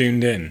completely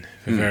tuned in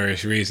for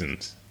various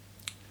reasons.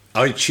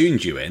 I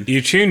tuned you in.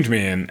 You tuned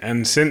me in,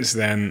 and since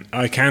then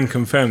I can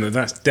confirm that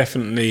that's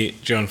definitely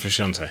John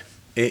Frusciante.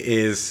 It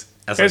is,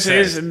 as I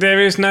said,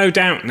 there is no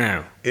doubt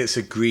now. It's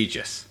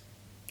egregious.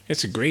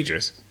 It's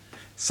egregious.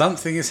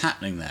 Something is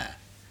happening there,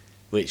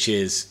 which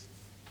is,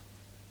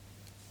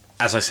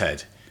 as I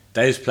said,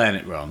 Dave's playing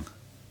it wrong.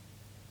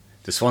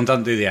 The Swan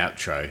doesn't do the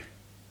outro.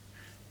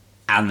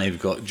 And they've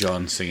got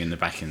John singing the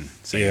backing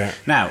singing. Yeah.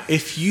 Now,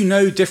 if you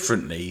know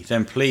differently,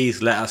 then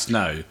please let us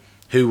know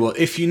who will.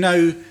 If you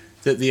know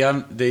that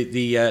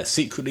the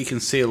secretly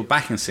concealed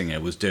backing singer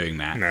was doing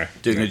that,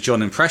 doing a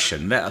John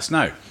impression, let us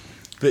know.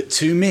 But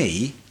to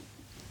me,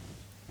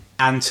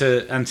 and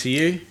to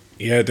you,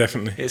 yeah,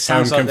 definitely, it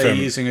sounds like they're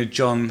using a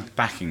John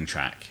backing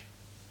track,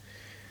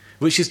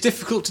 which is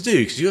difficult to do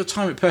because you've got to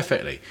time it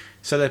perfectly.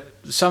 So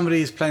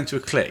somebody is playing to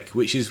a click,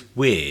 which is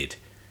weird.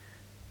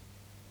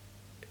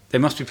 They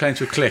must be playing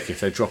to a click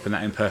if they're dropping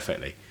that in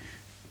perfectly,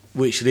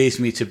 which leads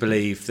me to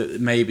believe that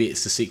maybe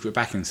it's the secret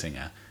backing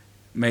singer.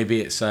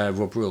 Maybe it's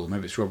Rob Rule,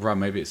 maybe it's Rob Run,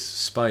 maybe it's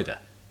Spider.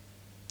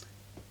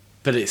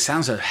 But it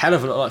sounds a hell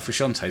of a lot like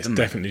Frusciante, doesn't it?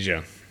 Definitely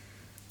John.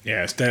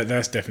 Yeah,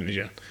 that's definitely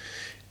John.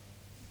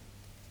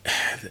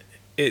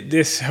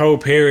 This whole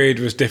period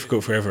was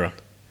difficult for everyone.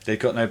 They've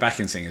got no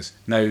backing singers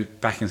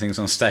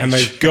on stage. And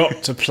they've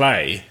got to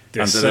play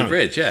this Under song. the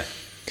Bridge, yeah.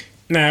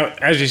 Now,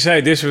 as you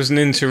say, this was an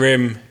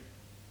interim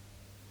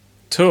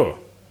tour.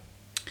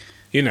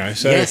 You know,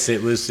 so... Yes,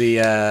 it was the...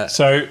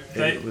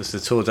 it was the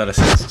Tour de la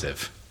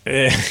Sensitive.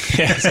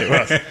 Yes, it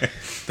was.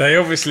 They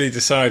obviously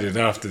decided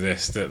after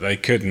this that they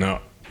could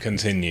not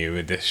continue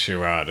with this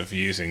charade of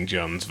using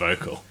John's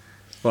vocal.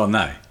 Well,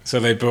 no. So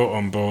they brought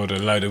on board a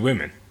load of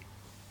women.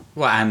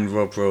 Well, and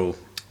Rob Rule.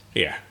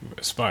 Yeah,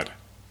 Spider.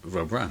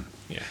 Rob Run.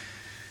 Yeah.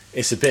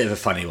 It's a bit of a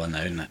funny one, though,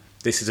 isn't it?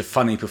 This is a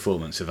funny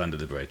performance of Under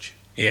the Bridge.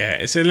 Yeah,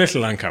 it's a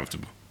little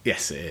uncomfortable.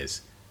 Yes, it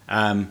is.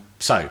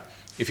 So,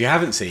 if you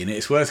haven't seen it,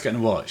 it's worth getting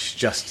a watch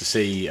just to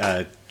see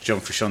John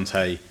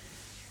Frusciante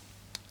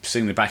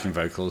sing the backing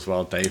vocals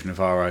while Dave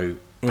Navarro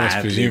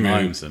badly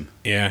mimes them.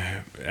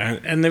 Yeah,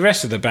 and the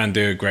rest of the band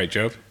do a great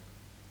job.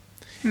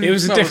 It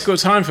was a difficult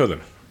time for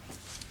them.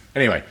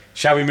 Anyway,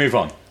 shall we move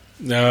on?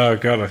 Oh,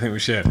 God, I think we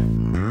should.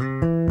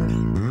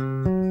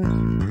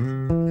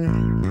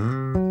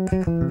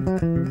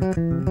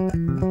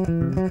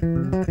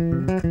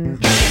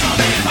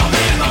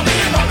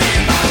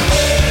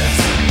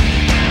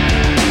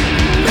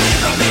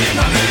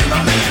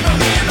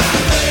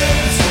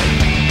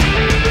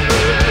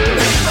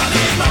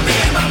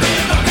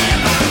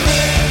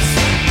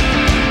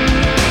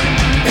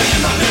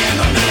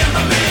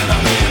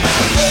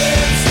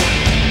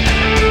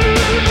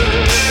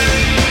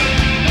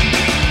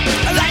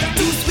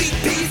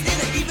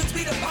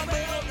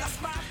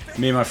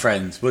 Me and My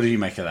Friends, what do you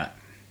make of that?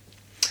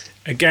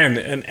 Again,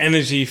 an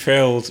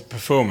energy-filled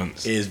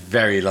performance. It is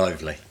very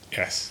lively.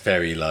 Yes.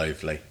 Very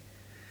lively.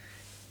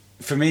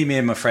 For me, Me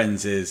and My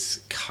Friends is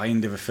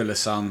kind of a filler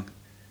song.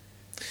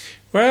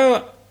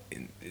 Well,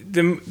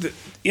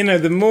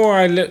 the more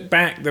I look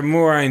back, the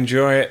more I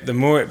enjoy it, the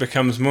more it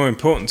becomes more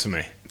important to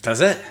me.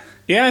 Does it?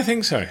 Yeah, I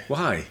think so.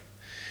 Why?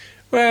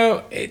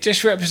 Well, it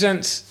just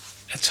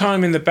represents a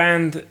time in the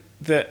band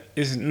that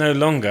is no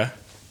longer.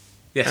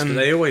 Yes, but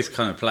they always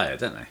kind of play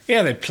it, don't they?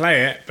 Yeah, they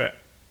play it, but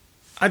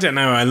I don't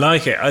know. I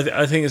like it.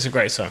 I think it's a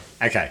great song.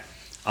 Okay.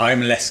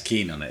 I'm less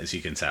keen on it, as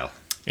you can tell.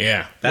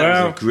 Yeah.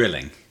 That was a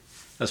grilling.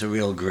 That's a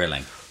real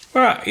grilling.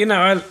 Well, you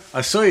know,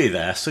 I saw you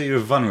there. I saw you were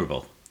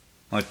vulnerable.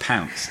 I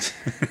pounced.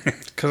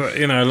 because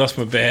I lost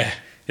my beer.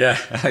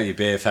 Yeah, your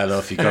beer fell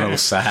off. You got all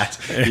sad.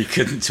 You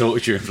couldn't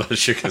talk during Blood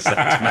Sugar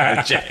Sex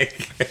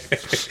Magic.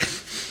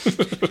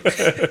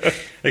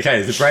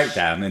 Okay, the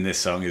breakdown in this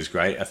song is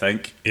great. I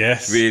think.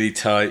 Yes. Really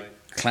tight,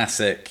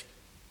 classic,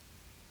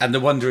 and the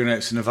Wandering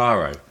Notes of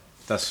Navarro.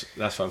 That's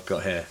what I've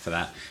got here for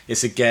that.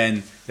 It's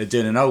again they're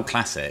doing an old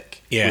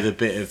classic with a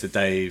bit of the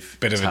Dave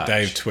Bit of a touch.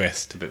 Dave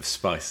twist. A bit of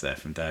spice there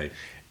from Dave.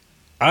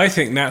 I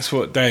think that's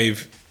what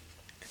Dave.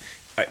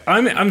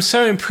 I'm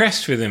so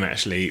impressed with him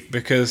actually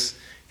because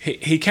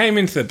he came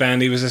into the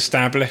band. He was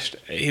established.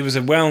 He was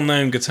a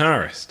well-known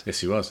guitarist, Yes,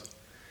 he was.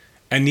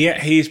 and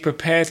yet he's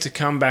prepared to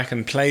come back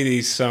and play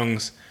these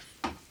songs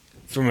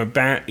from a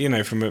band. You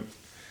know, from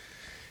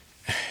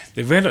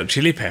the Red Hot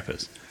Chili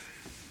Peppers.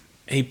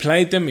 He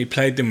played them. He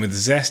played them with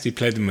zest. He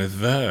played them with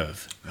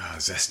verve.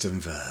 Zest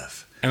and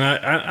verve. And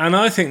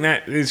I think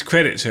that is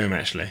credit to him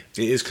actually.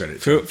 It is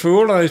credit. For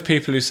all those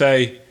people who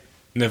say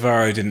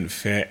Navarro didn't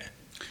fit,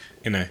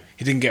 you know,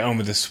 he didn't get on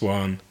with the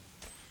Swan.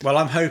 Well,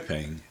 I'm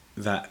hoping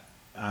that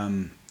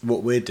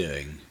what we're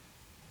doing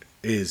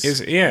is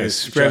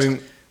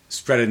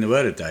spreading the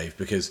word of Dave,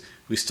 because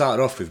we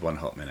started off with 1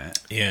 Hot Minute,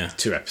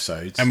 2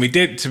 episodes, And we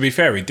did. To be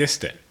fair, we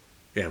dissed it.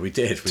 Yeah, we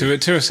did.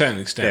 To a certain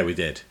extent. Yeah, we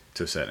did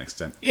to a certain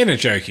extent. In a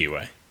jokey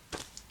way.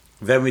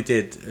 Then we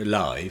did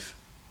live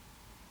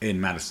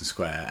in Madison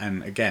Square,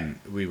 and again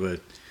we were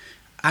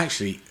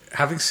actually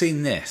having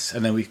seen this,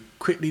 and then we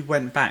quickly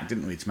went back,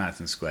 didn't we, to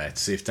Madison Square to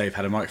see if Dave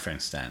had a microphone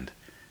stand,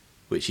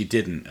 which he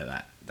didn't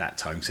at that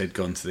time, so he'd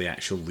gone to the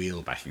actual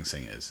real backing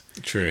singers.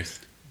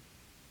 Truth.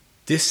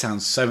 This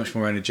sounds so much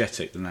more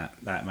energetic than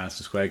that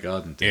Madison Square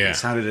Garden did. Yeah. It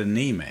sounded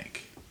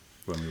anemic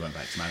when we went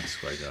back to Madison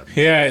Square Garden.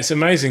 Yeah, it's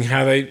amazing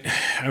how they.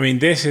 I mean,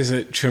 this is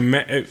a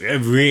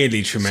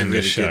really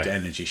tremendous It's a really show. good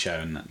energy show,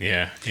 isn't it?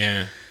 Yeah,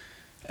 yeah.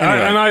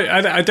 Anyway.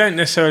 I don't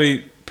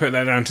necessarily put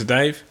that down to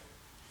Dave.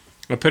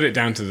 I put it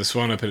down to the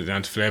Swan. I put it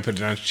down to Flea. I put it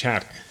down to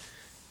Chad.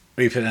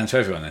 We put it down to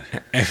everyone then.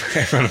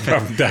 Everyone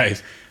apart from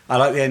Dave. I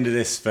like the end of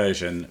this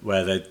version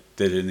where they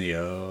did in the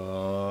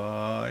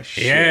oh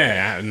shit.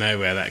 Yeah, out of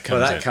nowhere that comes.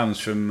 Well, that in. comes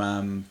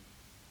from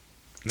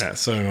That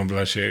song on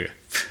Blood Sugar.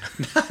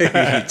 no, you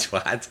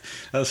twat.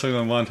 That song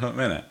on 1 Hot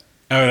Minute.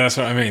 Oh, that's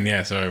what I mean.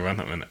 Yeah, sorry, 1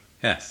 minute.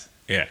 Yes.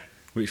 Yeah.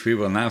 Which we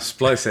will now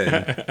splice in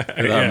with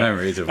our Yeah.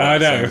 memories of what I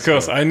that know, song of is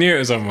course. called. I knew it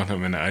was on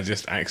 1 minute. I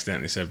just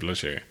accidentally said Blood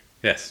Sugar.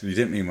 Yes, you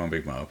didn't mean One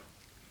Big Mob.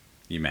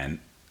 You meant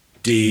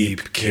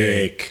Deep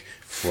kick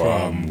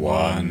from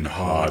 1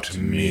 hot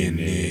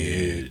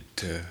minute.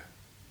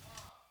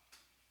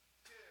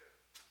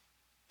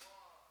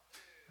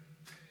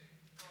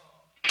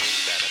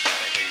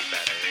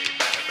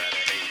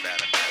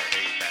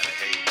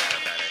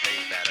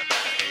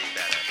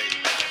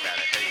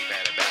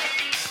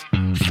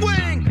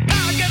 Swing,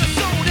 I got a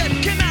soul that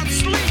cannot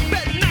sleep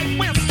at night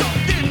when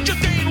something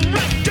just ain't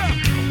right.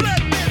 Blood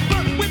red,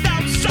 but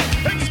without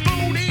sight,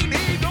 exploding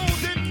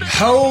egos in the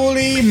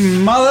Holy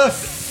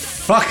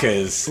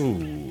motherfuckers!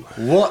 Ooh.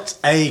 What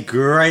a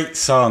great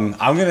song.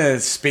 I'm going to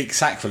speak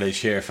sacrilege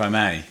here if I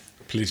may.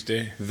 Please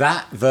do.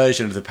 That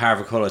version of The Power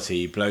of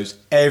Equality blows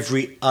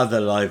every other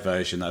live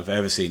version that I've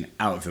ever seen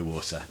out of the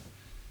water.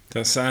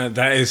 That's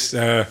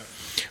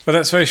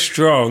very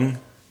strong.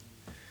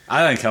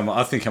 I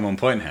think I'm on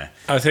point here.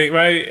 I think,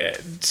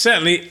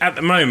 certainly at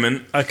the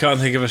moment, I can't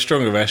think of a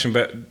stronger version,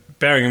 but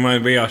bearing in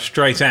mind we are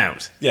straight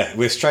out. Yeah,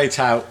 we're straight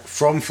out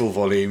from full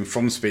volume,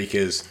 from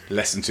speakers,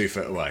 less than 2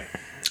 foot away.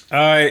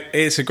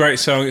 It's a great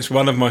song. It's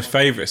one of my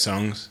favourite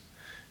songs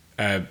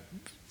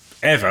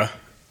ever.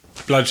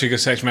 Blood Sugar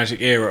Sex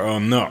Magic era or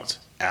not.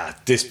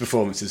 This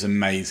performance is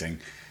amazing.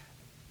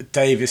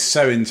 Dave is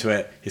so into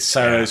it. His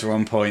solos are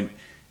on point.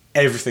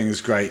 Everything is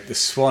great. The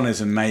Swan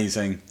is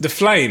amazing. The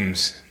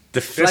Flames.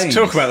 Let's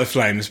talk about the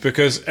Flames,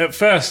 because at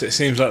first it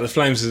seems like the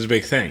Flames is a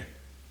big thing.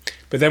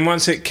 But then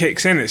once it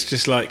kicks in, it's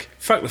just like,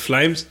 fuck the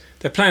Flames.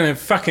 They're playing a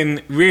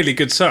fucking really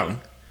good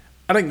song.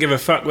 I don't give a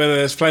fuck whether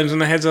there's flames on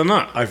their heads or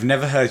not. I've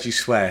never heard you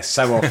swear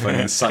so often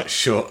in such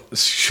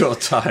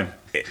short time.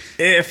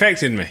 It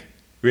affected me.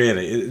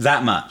 Really,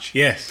 that much?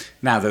 Yes.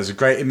 Now, there's a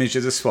great image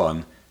of the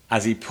Swan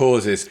as he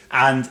pauses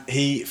and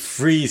he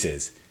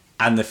freezes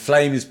and the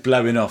flame is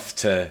blowing off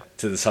to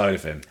the side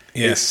of him.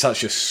 Yeah. It's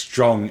such a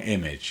strong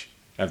image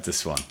of the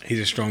Swan. He's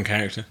a strong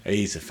character.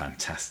 He's a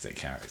fantastic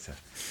character.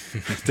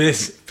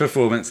 This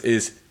performance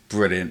is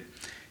brilliant.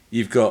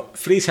 You've got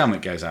Flea's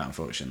helmet goes out,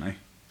 unfortunately.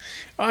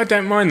 I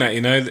don't mind that,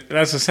 you know.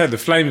 As I said, the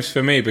Flames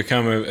for me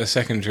become a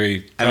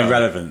secondary... And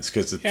irrelevance,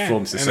 because the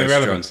performance is so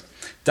strong.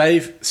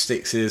 Dave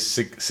sticks his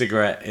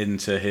cigarette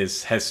into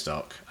his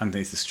headstock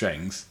underneath the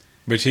strings.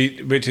 Which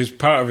is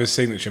part of his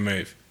signature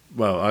move.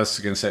 Well, I was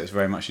going to say it's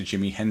very much a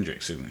Jimi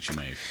Hendrix signature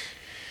move.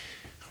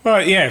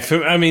 Well, yeah,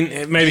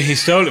 maybe he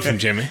stole it from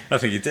Jimmy. I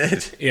think he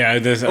did. Yeah, I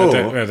don't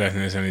think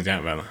there's any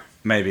doubt about that.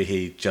 Maybe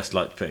he just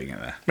liked putting it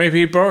there. Maybe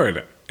he borrowed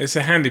it. It's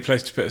a handy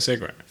place to put a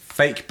cigarette.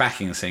 Fake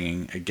backing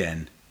singing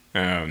again.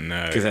 Oh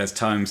no! Because there's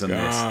times on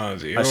God,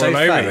 this. you're I say all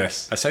over fake.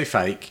 this. I say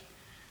fake.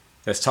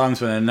 There's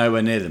times when they're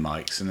nowhere near the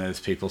mics and there's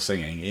people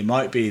singing. It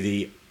might be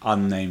the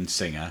unnamed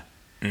singer.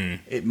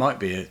 It might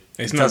be.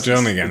 It's not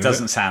John again, It is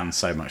doesn't it? sound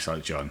so much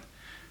like John,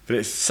 but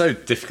it's so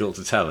difficult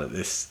to tell at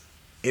this.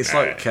 It's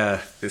like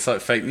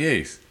fake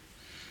news.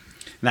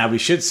 Now we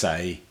should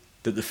say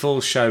that the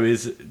full show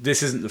is.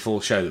 This isn't the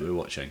full show that we're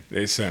watching.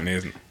 It certainly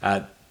isn't.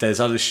 There's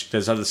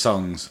other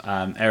songs.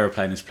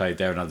 Aeroplane has played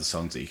there and other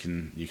songs that you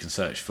can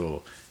search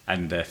for,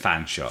 and they're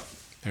fan shot.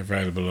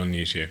 Available on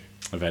YouTube.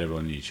 Available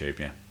on YouTube,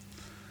 yeah.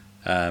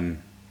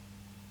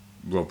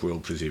 Rob Will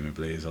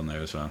presumably is on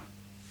there as well.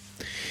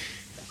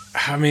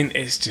 I mean,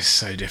 it's just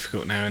so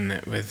difficult now, isn't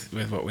it,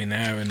 with what we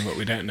know and what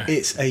we don't know.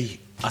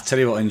 I'll tell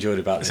you what I enjoyed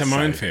about It's this a show.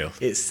 minefield.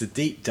 It's the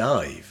deep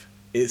dive.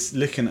 It's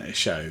looking at a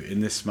show in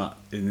this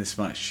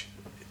much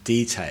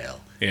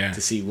detail Yeah.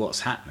 to see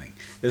what's happening.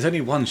 There's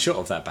only one shot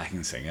of that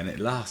backing singer, and it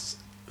lasts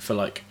for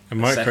like A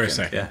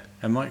microsecond. Yeah,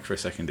 a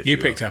microsecond. If You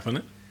will. picked up on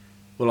it.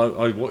 Well,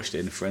 I watched it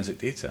in forensic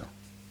detail.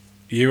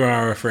 You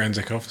are a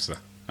forensic officer.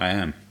 I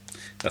am.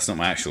 That's not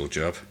my actual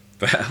job,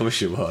 but I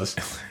wish it was.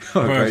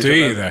 Well, do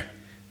you, though?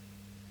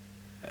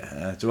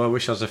 Do I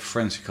wish I was a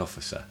forensic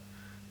officer?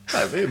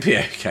 It would be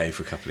okay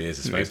for a couple of years,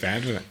 I It's not suppose.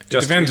 bad, would it? It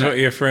Just- depends what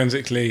you're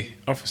forensically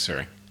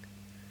officering.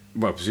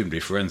 Well, presumably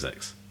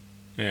forensics.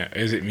 Yeah.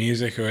 Is it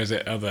music or is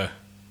it other...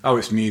 Oh,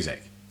 it's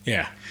music.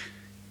 Yeah.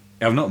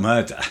 I'm not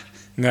murder.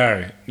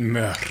 No.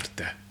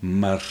 Murder.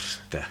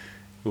 Murder.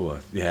 Oh,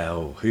 yeah.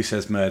 Oh, who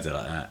says murder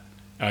like that?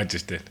 I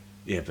just did.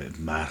 Yeah, but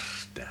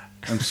murder.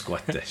 I'm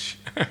Scottish.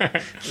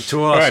 To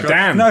all All our right,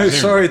 Dan. No,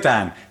 sorry,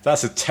 Dan.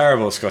 That's a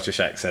terrible Scottish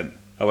accent.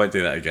 I won't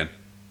do that again.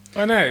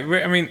 I know.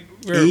 I mean,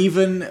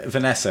 Even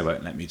Vanessa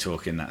won't let me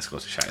talk in that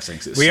Scottish accent.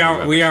 'Cause it's we so are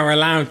rubbish.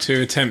 allowed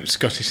to attempt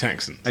Scottish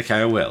accents. Okay,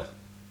 I will.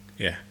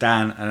 Yeah.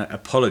 Dan,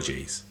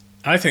 apologies.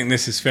 I think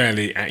this is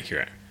fairly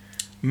accurate.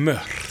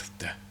 Murder.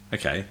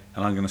 Okay,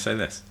 and I'm going to say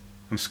this.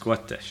 I'm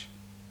Scottish.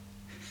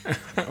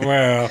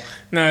 Well,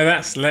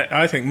 no,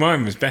 I think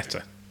mine was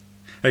better.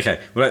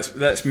 Okay, well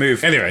let's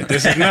move. Anyway,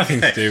 this has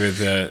nothing to do with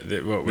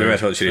what The Red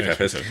Hot Chili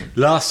Peppers.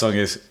 Last song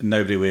is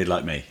Nobody Weird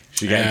Like Me.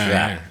 Should we get into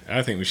that Yeah,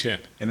 I think we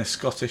should. in a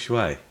Scottish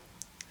way?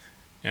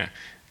 Yeah.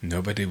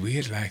 Nobody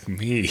weird like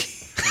me.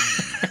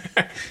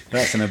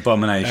 That's an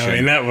abomination. I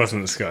mean, that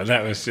wasn't Scott.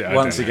 That was I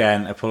Once don't know.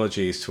 again,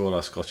 apologies to all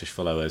our Scottish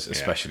followers,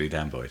 especially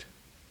Dan Boyd.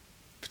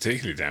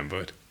 Particularly Dan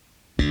Boyd.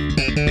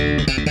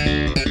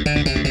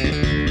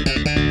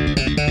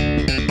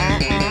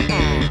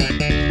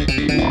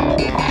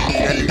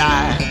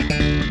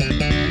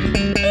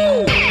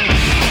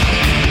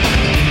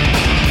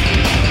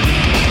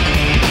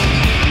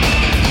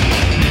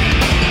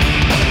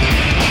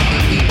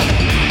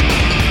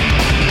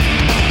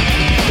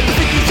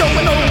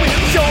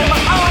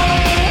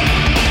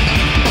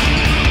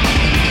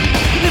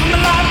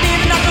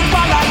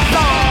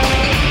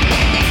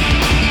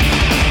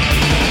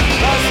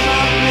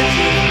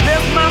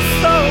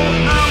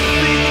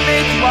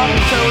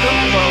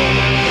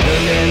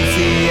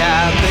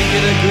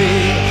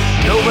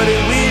 Nobody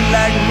weird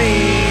like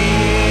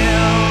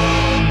me.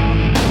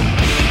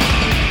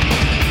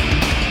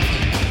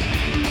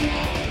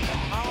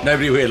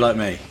 Nobody Weird Like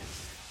Me.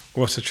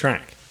 What a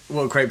track.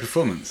 What a great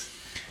performance.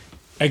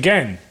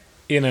 Again,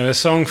 a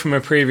song from a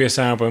previous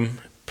album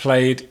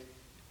played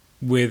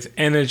with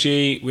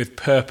energy, with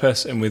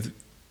purpose, and with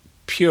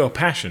pure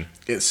passion.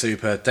 It's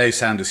super. Dave's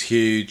sound is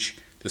huge.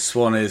 The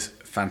Swan is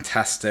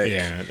fantastic.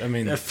 Yeah, I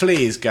mean... The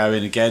Flea is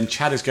going again.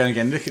 Chad is going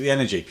again. Look at the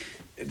energy.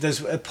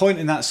 There's a point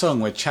in that song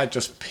where Chad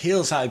just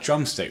peels out a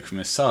drumstick from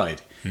his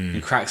side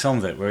and cracks on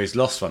with it, where he's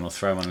lost one or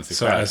thrown one into the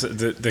So crowd. as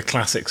the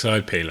classic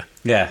side peeler.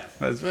 Yeah,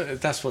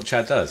 that's what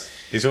Chad does.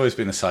 He's always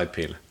been a side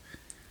peeler.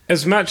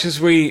 As much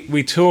as we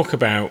talk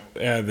about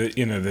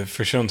the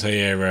Frusciante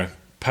era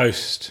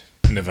post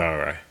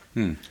Navarro,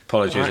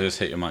 Apologies, Right. I just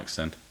hit your mic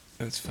stand.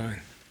 that's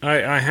fine.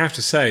 I have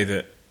to say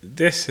that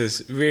this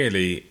has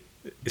really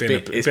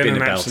been It's an been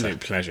a belter. absolute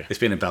pleasure. It's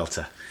been a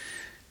belter.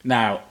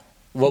 Now,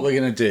 what we're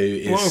going to do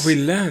is... What have we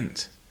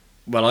learnt?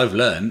 Well, I've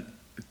learned,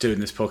 doing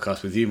this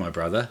podcast with you, my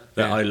brother,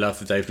 that Yeah. I love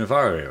the Dave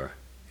Navarro era.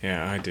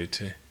 Yeah, I do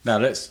too. Now,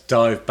 let's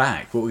dive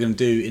back. What we're going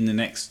to do in the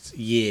next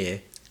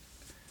year,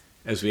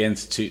 as we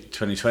enter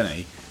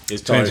 2020,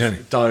 is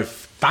 2020.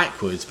 dive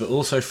backwards, but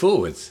also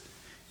forwards.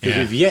 Because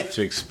Yeah. we've yet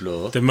to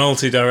explore The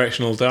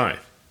multi-directional dive.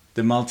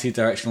 the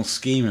multi-directional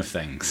scheme of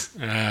things.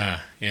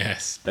 Ah,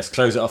 yes. Let's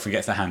close it off and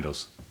get to the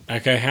handles.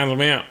 Okay, handle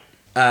me out.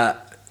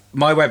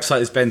 My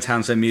website is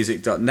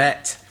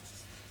bentownsendmusic.net.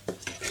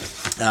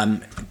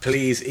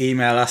 Please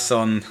email us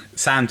on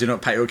Sam, do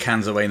not pack your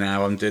cans away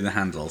now. I'm doing the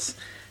handles.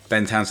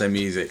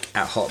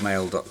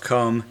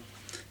 bentownsendmusic@hotmail.com.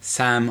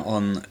 Sam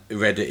on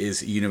Reddit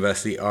is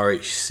universally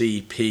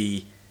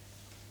RHCP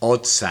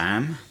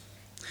OddSam.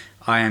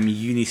 I am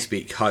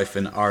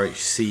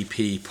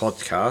Unispeak-RHCP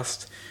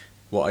podcast.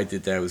 What I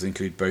did there was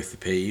include both the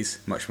P's,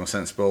 much more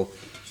sensible.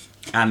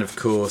 And of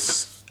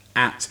course,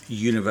 at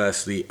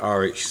universally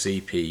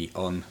RHCP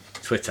on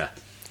Twitter.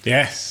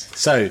 Yes.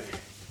 So,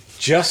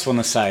 just want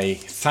to say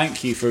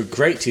thank you for a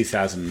great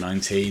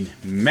 2019.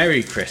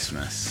 Merry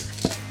Christmas.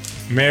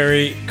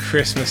 Merry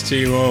Christmas to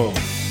you all.